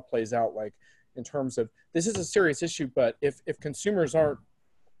 how this all plays out, like, in terms of, this is a serious issue, but if consumers aren't,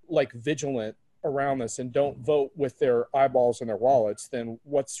 like, vigilant around this and don't vote with their eyeballs and their wallets, then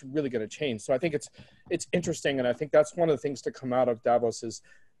what's really going to change? So I think it's interesting. And I think that's one of the things to come out of Davos is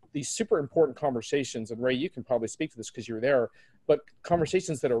these super important conversations. And Ray, you can probably speak to this because you were there, but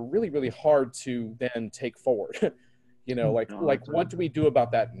conversations that are really, really hard to then take forward. You know, like what do we do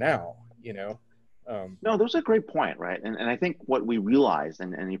about that now? You know? No, those are a great point, right? And I think what we realized,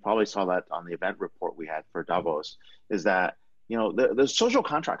 and you probably saw that on the event report we had for Davos, is that, you know, the social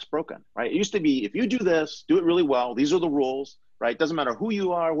contract's broken, right? It used to be, if you do this, do it really well, these are the rules, right? Doesn't matter who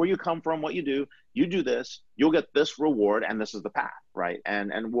you are, where you come from, what you do this, you'll get this reward, and this is the path, right?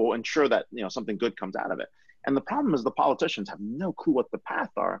 And we'll ensure that, you know, something good comes out of it. And the problem is the politicians have no clue what the path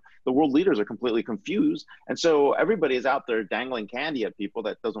are. The world leaders are completely confused. And so everybody is out there dangling candy at people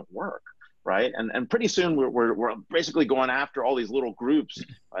that doesn't work, right? And pretty soon we're basically going after all these little groups,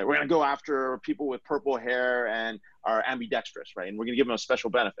 right? We're going to go after people with purple hair and are ambidextrous, right? And we're going to give them a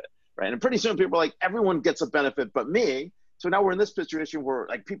special benefit, right? And pretty soon people are like, everyone gets a benefit but me. So now we're in this situation where,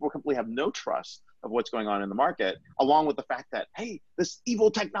 like, people completely have no trust of what's going on in the market, along with the fact that, hey, this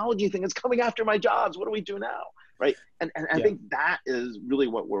evil technology thing is coming after my jobs. What do we do now, right? And I think that is really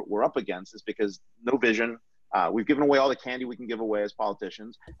what we're up against, is because no vision. We've given away all the candy we can give away as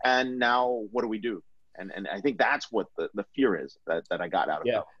politicians, and now what do we do? And I think that's what the fear is that I got out of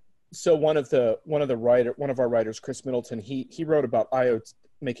it. So one of our writers, Chris Middleton, he wrote about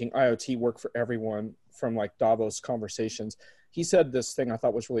making IoT work for everyone from, like, Davos conversations. He said this thing I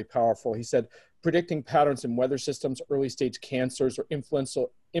thought was really powerful. He said, predicting patterns in weather systems, early stage cancers, or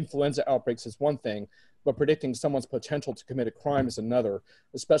influenza outbreaks is one thing, but predicting someone's potential to commit a crime is another,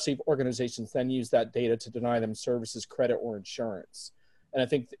 especially if organizations then use that data to deny them services, credit, or insurance. And I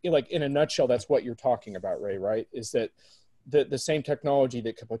think, like, in a nutshell, that's what you're talking about, Ray, right? Is that the same technology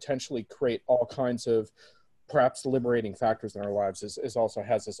that could potentially create all kinds of perhaps liberating factors in our lives is also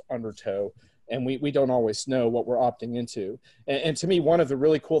has this undertow, and we don't always know what we're opting into. And to me, one of the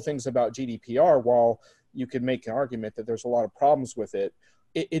really cool things about GDPR, while you could make an argument that there's a lot of problems with it,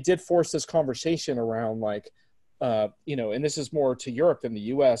 it did force this conversation around, like, you know, and this is more to Europe than the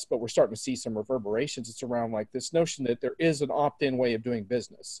US, but we're starting to see some reverberations. It's around, like, this notion that there is an opt-in way of doing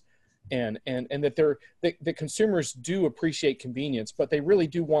business, and that the consumers do appreciate convenience, but they really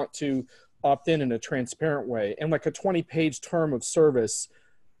do want to opt in a transparent way. And, like, a 20-page term of service,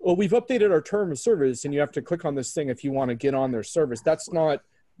 well, we've updated our term of service and you have to click on this thing if you want to get on their service. That's not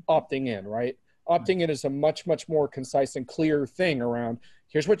opting in, right? Opting in is a much, much more concise and clear thing around,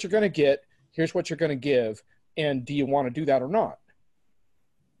 here's what you're going to get, here's what you're going to give, and do you want to do that or not?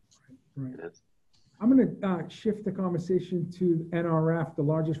 Right. I'm going to shift the conversation to NRF, the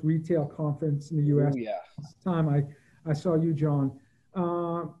largest retail conference in the U.S. Ooh, yeah. This time I saw you, John.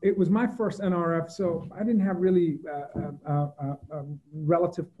 It was my first NRF, so I didn't have really a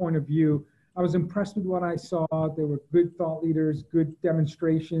relative point of view. I was impressed with what I saw. There were good thought leaders, good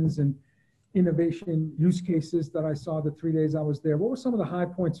demonstrations, and innovation use cases that I saw the 3 days I was there. What were some of the high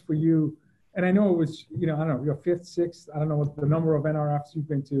points for you? And I know it was, you know, I don't know, your fifth, sixth, I don't know what the number of NRFs you've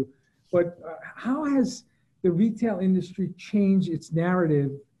been to, but how has the retail industry changed its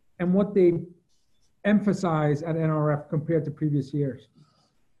narrative and what they emphasize at NRF compared to previous years?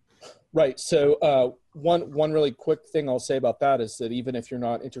 Right. So one really quick thing I'll say about that is that even if you're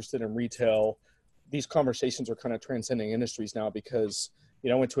not interested in retail, these conversations are kind of transcending industries now, because, you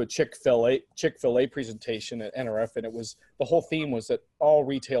know, I went to a Chick-fil-A presentation at NRF, and the whole theme was that all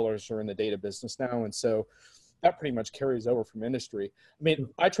retailers are in the data business now. And so that pretty much carries over from industry. I mean,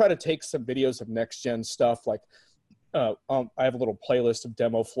 I try to take some videos of next gen stuff, like I have a little playlist of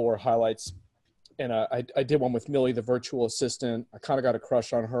demo floor highlights, and I did one with Millie, the virtual assistant. I kind of got a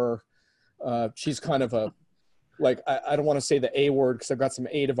crush on her. She's kind of a, like, I don't want to say the A word because I've got some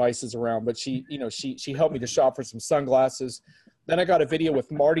A devices around, but she helped me to shop for some sunglasses. Then I got a video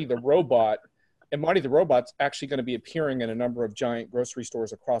with Marty the robot, and Marty the robot's actually going to be appearing in a number of giant grocery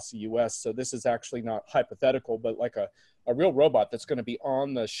stores across the US. So this is actually not hypothetical, but like a real robot that's going to be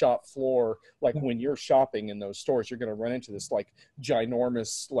on the shop floor. Like when you're shopping in those stores, you're going to run into this like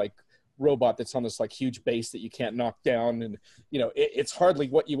ginormous like robot that's on this like huge base that you can't knock down. And, it's hardly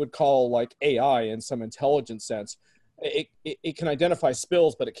what you would call like AI in some intelligent sense. It can identify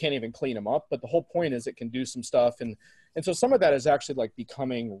spills, but it can't even clean them up. But the whole point is it can do some stuff. And so some of that is actually like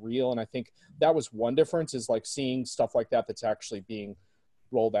becoming real. And I think that was one difference, is like seeing stuff like that that's actually being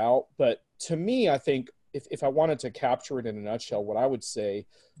rolled out. But to me, I think if I wanted to capture it in a nutshell, what I would say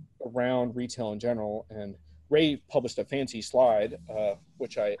around retail in general, and Ray published a fancy slide,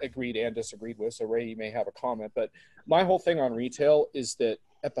 which I agreed and disagreed with. So Ray, you may have a comment, but my whole thing on retail is that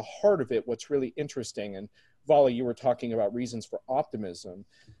at the heart of it, what's really interesting, and Vala, you were talking about reasons for optimism,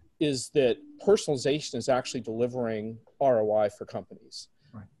 is that personalization is actually delivering ROI for companies.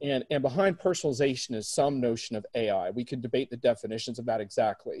 Right. And behind personalization is some notion of AI. We could debate the definitions of that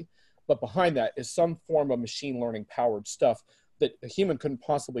exactly, but behind that is some form of machine learning powered stuff that a human couldn't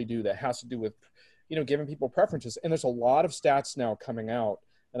possibly do, that has to do with, giving people preferences. And there's a lot of stats now coming out,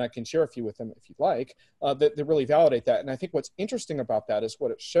 and I can share a few with them if you'd like, that really validate that. And I think what's interesting about that is what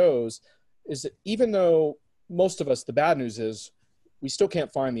it shows is that even though most of us, the bad news is we still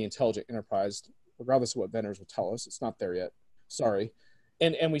can't find the intelligent enterprise, regardless of what vendors will tell us. It's not there yet. Sorry.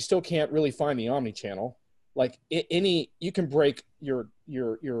 And we still can't really find the omni-channel. Like you can break your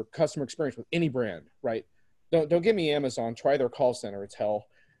customer experience with any brand, right? Don't give me Amazon. Try their call center. It's hell.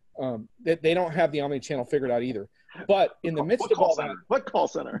 They don't have the omni-channel figured out either. But in the midst of all that, what call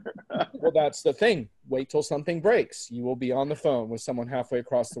center? Well, that's the thing. Wait till something breaks. You will be on the phone with someone halfway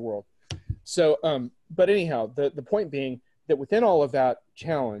across the world. So, but anyhow, the point being that within all of that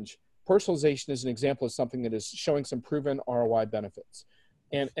challenge, personalization is an example of something that is showing some proven ROI benefits.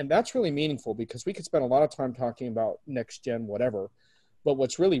 And that's really meaningful, because we could spend a lot of time talking about next gen, whatever, but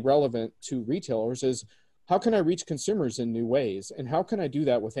what's really relevant to retailers is, how can I reach consumers in new ways? And how can I do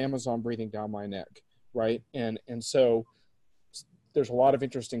that with Amazon breathing down my neck, right? And so there's a lot of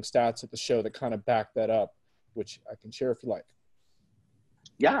interesting stats at the show that kind of back that up, which I can share if you like.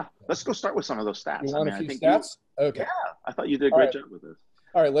 Yeah, let's go start with some of those stats. You want a few stats? Okay. Yeah, I thought you did a great job with this.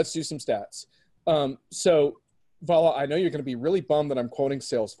 All right, let's do some stats. So Vala, I know you're going to be really bummed that I'm quoting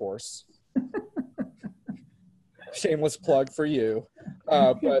Salesforce. Shameless plug for you.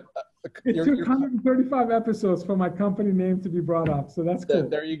 But it took 135 episodes for my company name to be brought up, so that's cool.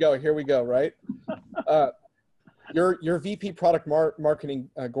 There you go. Here we go, right? Your VP product marketing,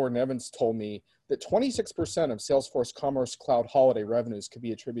 Gordon Evans, told me that 26% of Salesforce Commerce Cloud holiday revenues could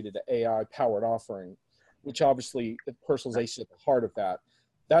be attributed to AI-powered offering, which obviously the personalization at the heart of that.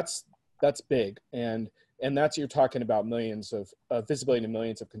 That's big, and that's, you're talking about millions of visibility to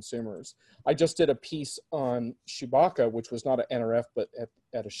millions of consumers. I just did a piece on Chewbacca, which was not at NRF, but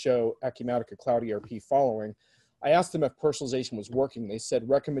at a show, Acumatica Cloud ERP following. I asked them if personalization was working. They said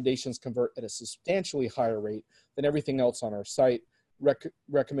recommendations convert at a substantially higher rate than everything else on our site.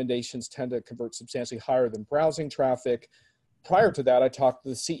 Recommendations tend to convert substantially higher than browsing traffic. Prior to that, I talked to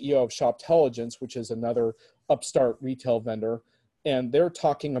the CEO of Shoptelligence, which is another upstart retail vendor, and they're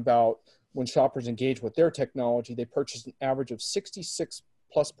talking about when shoppers engage with their technology, they purchase an average of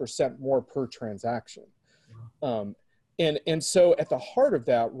 66+% more per transaction. And so at the heart of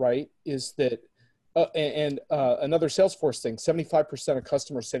that, right, is that, another Salesforce thing, 75% of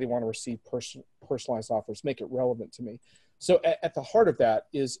customers say they want to receive personalized offers, make it relevant to me. So at the heart of that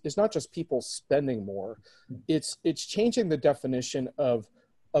is not just people spending more, it's changing the definition of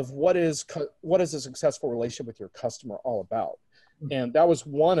what is a successful relationship with your customer all about. And that was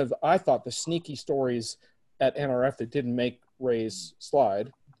one of, I thought, the sneaky stories at NRF that didn't make Ray's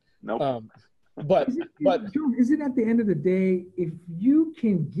slide. Nope. But John, is it at the end of the day, if you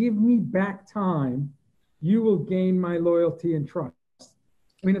can give me back time, you will gain my loyalty and trust?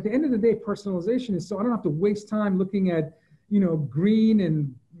 I mean, at the end of the day, personalization is so I don't have to waste time looking at, green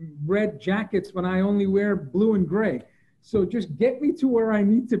and red jackets when I only wear blue and gray. So just get me to where I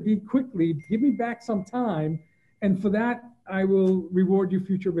need to be quickly, give me back some time, and for that, I will reward you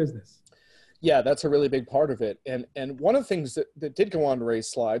future business. Yeah, that's a really big part of it. And one of the things that did go on to Ray's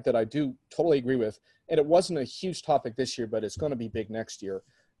slide that I do totally agree with, and it wasn't a huge topic this year, but it's going to be big next year,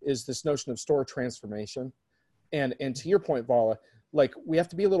 is this notion of store transformation. And to your point, Vala, like, we have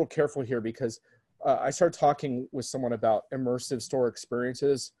to be a little careful here, because I started talking with someone about immersive store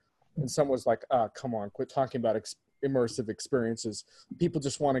experiences, and someone was like, come on, quit talking about immersive experiences. People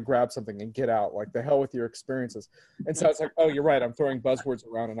just want to grab something and get out. Like, the hell with your experiences. And so I was like, oh, you're right. I'm throwing buzzwords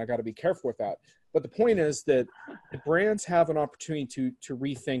around, and I got to be careful with that. But the point is that brands have an opportunity to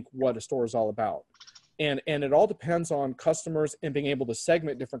rethink what a store is all about. And it all depends on customers and being able to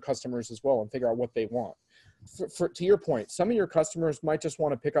segment different customers as well and figure out what they want. To your point, some of your customers might just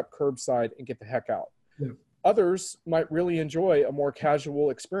want to pick up curbside and get the heck out. Yeah. Others might really enjoy a more casual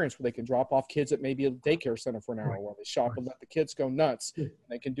experience where they can drop off kids at maybe a daycare center for an hour while they shop and let the kids go nuts. And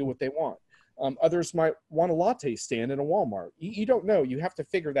they can do what they want. Others might want a latte stand in a Walmart. You don't know. You have to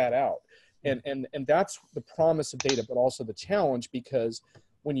figure that out. And that's the promise of data, but also the challenge, because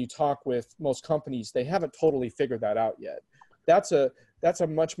when you talk with most companies, they haven't totally figured that out yet. That's a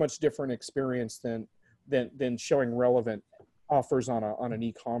much different experience than showing relevant offers on an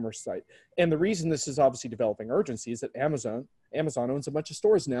e-commerce site. And the reason this is obviously developing urgency is that Amazon owns a bunch of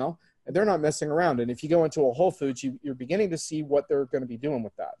stores now, and they're not messing around. And if you go into a Whole Foods, you're beginning to see what they're going to be doing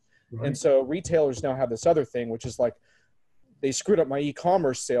with that. Right. And so retailers now have this other thing, which is like, they screwed up my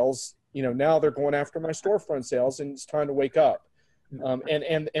e-commerce sales. Now they're going after my storefront sales, and it's time to wake up.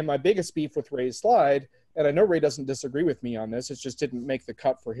 And my biggest beef with Ray's slide, and I know Ray doesn't disagree with me on this, it just didn't make the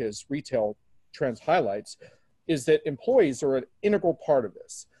cut for his retail trends highlights, is that employees are an integral part of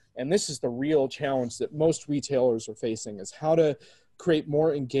this. And this is the real challenge that most retailers are facing, is how to create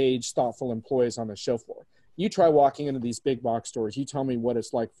more engaged, thoughtful employees on the show floor. You try walking into these big box stores, you tell me what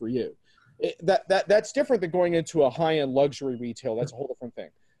it's like for you. That's different than going into a high-end luxury retail. That's a whole different thing.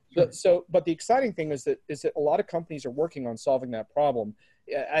 But the exciting thing is that a lot of companies are working on solving that problem.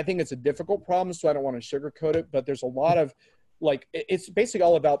 I think it's a difficult problem, so I don't want to sugarcoat it, but there's a lot of, it's basically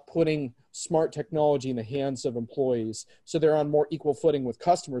all about putting smart technology in the hands of employees so they're on more equal footing with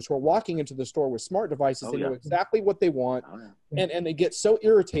customers who are walking into the store with smart devices. They know exactly what they want, and they get so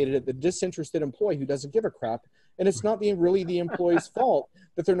irritated at the disinterested employee who doesn't give a crap. And it's not really the employee's fault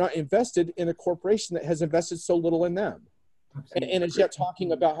that they're not invested in a corporation that has invested so little in them. And is yet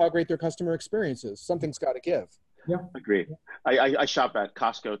talking about how great their customer experience is. Something's got to give. Yeah, agreed. I shop at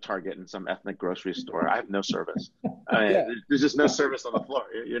Costco, Target, and some ethnic grocery store. I have no service. There's just no service on the floor.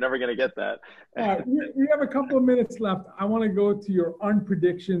 You're never going to get that. We have a couple of minutes left. I want to go to your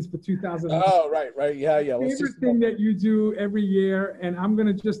unpredictions for 2000. Oh, right. Yeah. Favorite thing that you do every year, and I'm going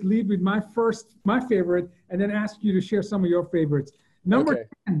to just lead with my favorite, and then ask you to share some of your favorites. Number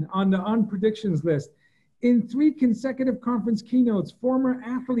 10 on the unpredictions list. In 3 consecutive conference keynotes, former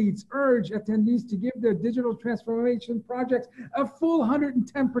athletes urge attendees to give their digital transformation projects a full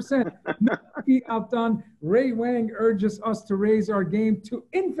 110%. Not to be outdone, Ray Wang urges us to raise our game to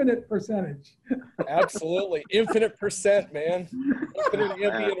infinite percentage. Absolutely. Infinite percent, man. Infinite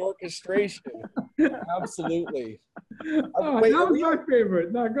ambient orchestration. Absolutely. That was my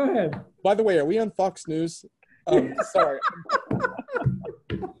favorite. No, go ahead. By the way, are we on Fox News? Sorry.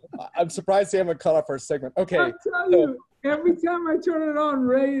 I'm surprised they haven't cut off our segment. Okay. I tell you, every time I turn it on,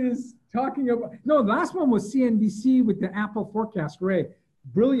 Ray is talking about. No, the last one was CNBC with the Apple forecast. Ray,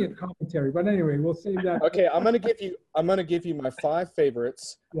 brilliant commentary. But anyway, we'll save that. Okay, I'm gonna give you my 5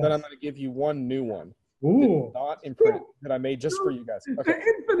 favorites. Yes. Then I'm gonna give you one new one. Ooh. Not in print that I made just for you guys. Okay.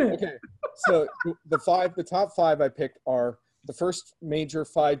 Infinite. Okay. So the top 5 I picked are: the first major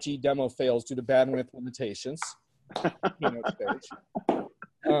 5G demo fails due to bandwidth limitations. Keynote stage.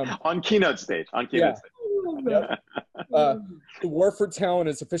 On keynote stage. Yep. The war for talent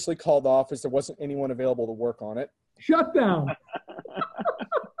is officially called off as there wasn't anyone available to work on it. Shut down.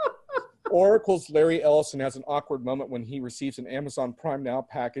 Oracle's Larry Ellison has an awkward moment when he receives an Amazon Prime Now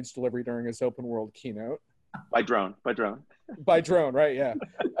package delivery during his open world keynote. By drone, right, yeah.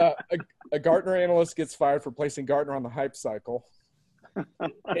 A Gartner analyst gets fired for placing Gartner on the hype cycle.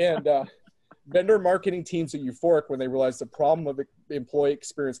 And vendor marketing teams are euphoric when they realize the problem of the employee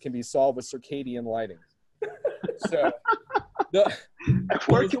experience can be solved with circadian lighting. So,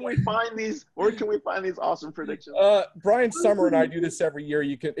 where can we find these awesome predictions? Brian Summer and I do this every year.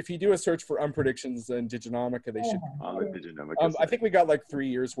 You can, if you do a search for unpredictions in Diginomica, they should. I think we got like 3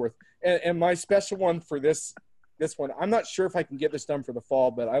 years worth. And my special one for this one, I'm not sure if I can get this done for the fall,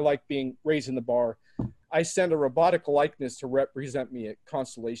 but I like raising the bar. I send a robotic likeness to represent me at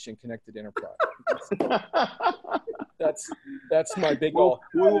Constellation Connected Enterprise. That's my big goal.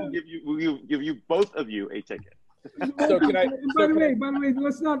 We'll give you both of you a ticket. So by the way,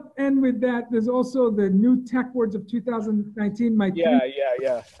 let's not end with that. There's also the new tech words of 2019.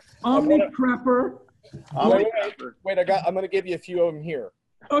 Yeah. Omnicrapper. Wait, I'm going to give you a few of them here.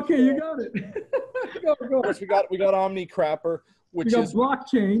 Okay, you got it. Go. First, we got Omnicrapper. which We got is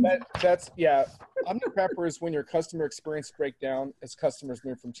blockchain. that's yeah. Omnicrapper is when your customer experience break down as customers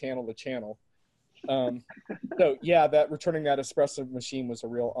move from channel to channel. So yeah, that returning that espresso machine was a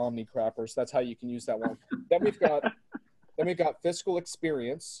real Omnicrapper. So that's how you can use that one. Then we've got fiscal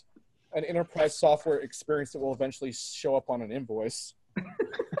experience, an enterprise software experience that will eventually show up on an invoice.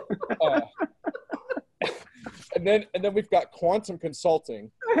 And then we've got quantum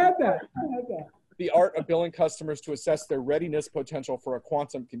consulting. I had that. The art of billing customers to assess their readiness potential for a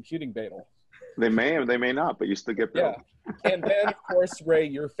quantum computing battle. They may or they may not, but you still get billed. Yeah. And then, of course, Ray,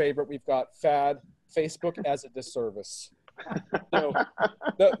 your favorite, we've got FAD, Facebook as a disservice. So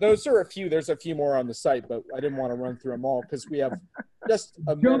those are a few. There's a few more on the site, but I didn't want to run through them all because we have just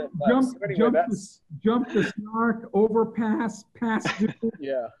a minute left. So anyway, jump the snark, overpass, pass due,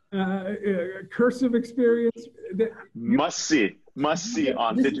 yeah. Cursive experience. Must see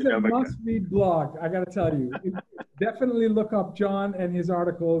on This is a Diginomica. must-read blog, I got to tell you. Definitely look up John and his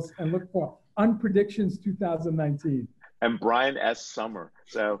articles and look for Unpredictions 2019. And Brian S. Summer.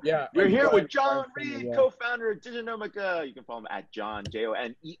 So Yeah, we're and here Brian- with John Brian Summer, Reed, yeah. co-founder of Diginomica. You can follow him at John,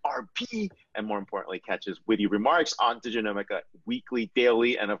 Jonerp, and more importantly, catch his witty remarks on Diginomica weekly,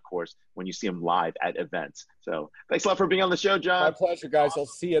 daily, and of course, when you see him live at events. So thanks a lot for being on the show, My John. pleasure, guys. I'll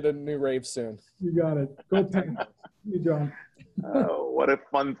see you at a new rave soon. You got it. Go Penn. You, John. Oh, what a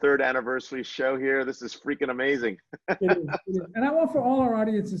fun third anniversary show here. This is freaking amazing. It is. And I want for all our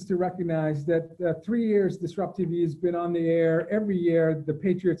audiences to recognize that 3 years Disrupt TV has been on the air. Every year, the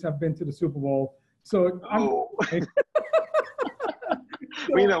Patriots have been to the Super Bowl. So, Oh.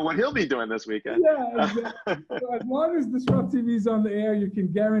 We know what he'll be doing this weekend. yeah, exactly. So as long as Disrupt TV is on the air, you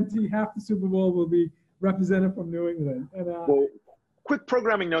can guarantee half the Super Bowl will be represented from New England. And Well, quick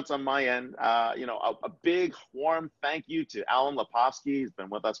programming notes on my end. A big warm thank you to Alan Lepofsky. He's been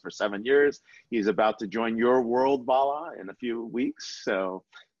with us for 7 years. He's about to join your world, Vala, in a few weeks. So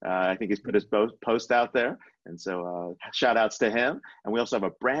I think he's put his post out there. And so shout outs to him. And we also have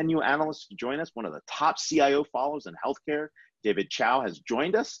a brand new analyst to join us, one of the top CIO followers in healthcare. David Chow has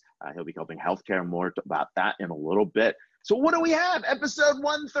joined us. He'll be helping healthcare, more about that in a little bit. So what do we have? Episode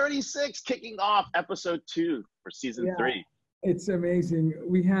 136, kicking off episode 2 for season 3. It's amazing.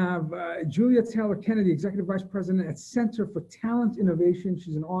 We have Julia Taylor Kennedy, Executive Vice President at Center for Talent Innovation.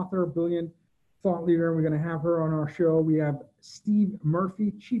 She's an author, brilliant thought leader, and we're going to have her on our show. We have Steve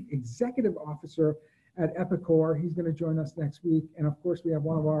Murphy, Chief Executive Officer at Epicor. He's going to join us next week. And of course, we have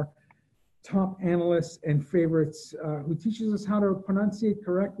one of our top analysts and favorites who teaches us how to pronunciate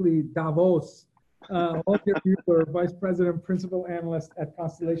correctly, Davos. Holger Buehler, Vice President, Principal Analyst at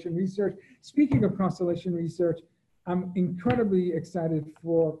Constellation Research. Speaking of Constellation Research, I'm incredibly excited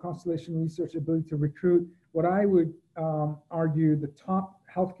for Constellation Research's ability to recruit what I would argue the top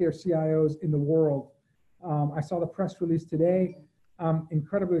healthcare CIOs in the world. I saw the press release today. I'm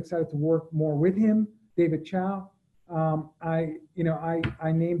incredibly excited to work more with him, David Chow. I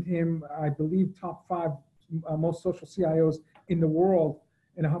named him, I believe, top 5 most social CIOs in the world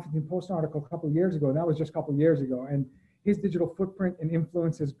in a Huffington Post article a couple of years ago. And that was just a couple of years ago. And his digital footprint and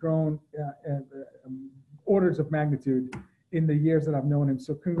influence has grown orders of magnitude in the years that I've known him.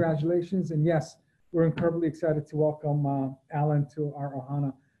 So congratulations. And yes, we're incredibly excited to welcome Alan to our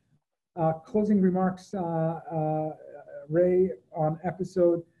Ohana. Closing remarks, Ray, on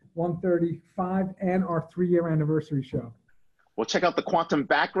episode 135 and our 3-year anniversary show. Well, check out the quantum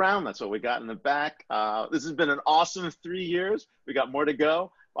background. That's what we got in the back. This has been an awesome 3 years. We got more to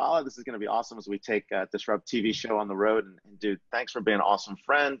go. Wow, this is going to be awesome as we take Disrupt TV show on the road. And dude, thanks for being an awesome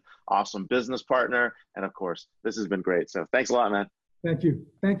friend, awesome business partner. And of course, this has been great. So thanks a lot, man. Thank you.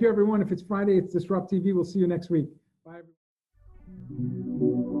 Thank you, everyone. If it's Friday, it's Disrupt TV. We'll see you next week. Bye, everyone.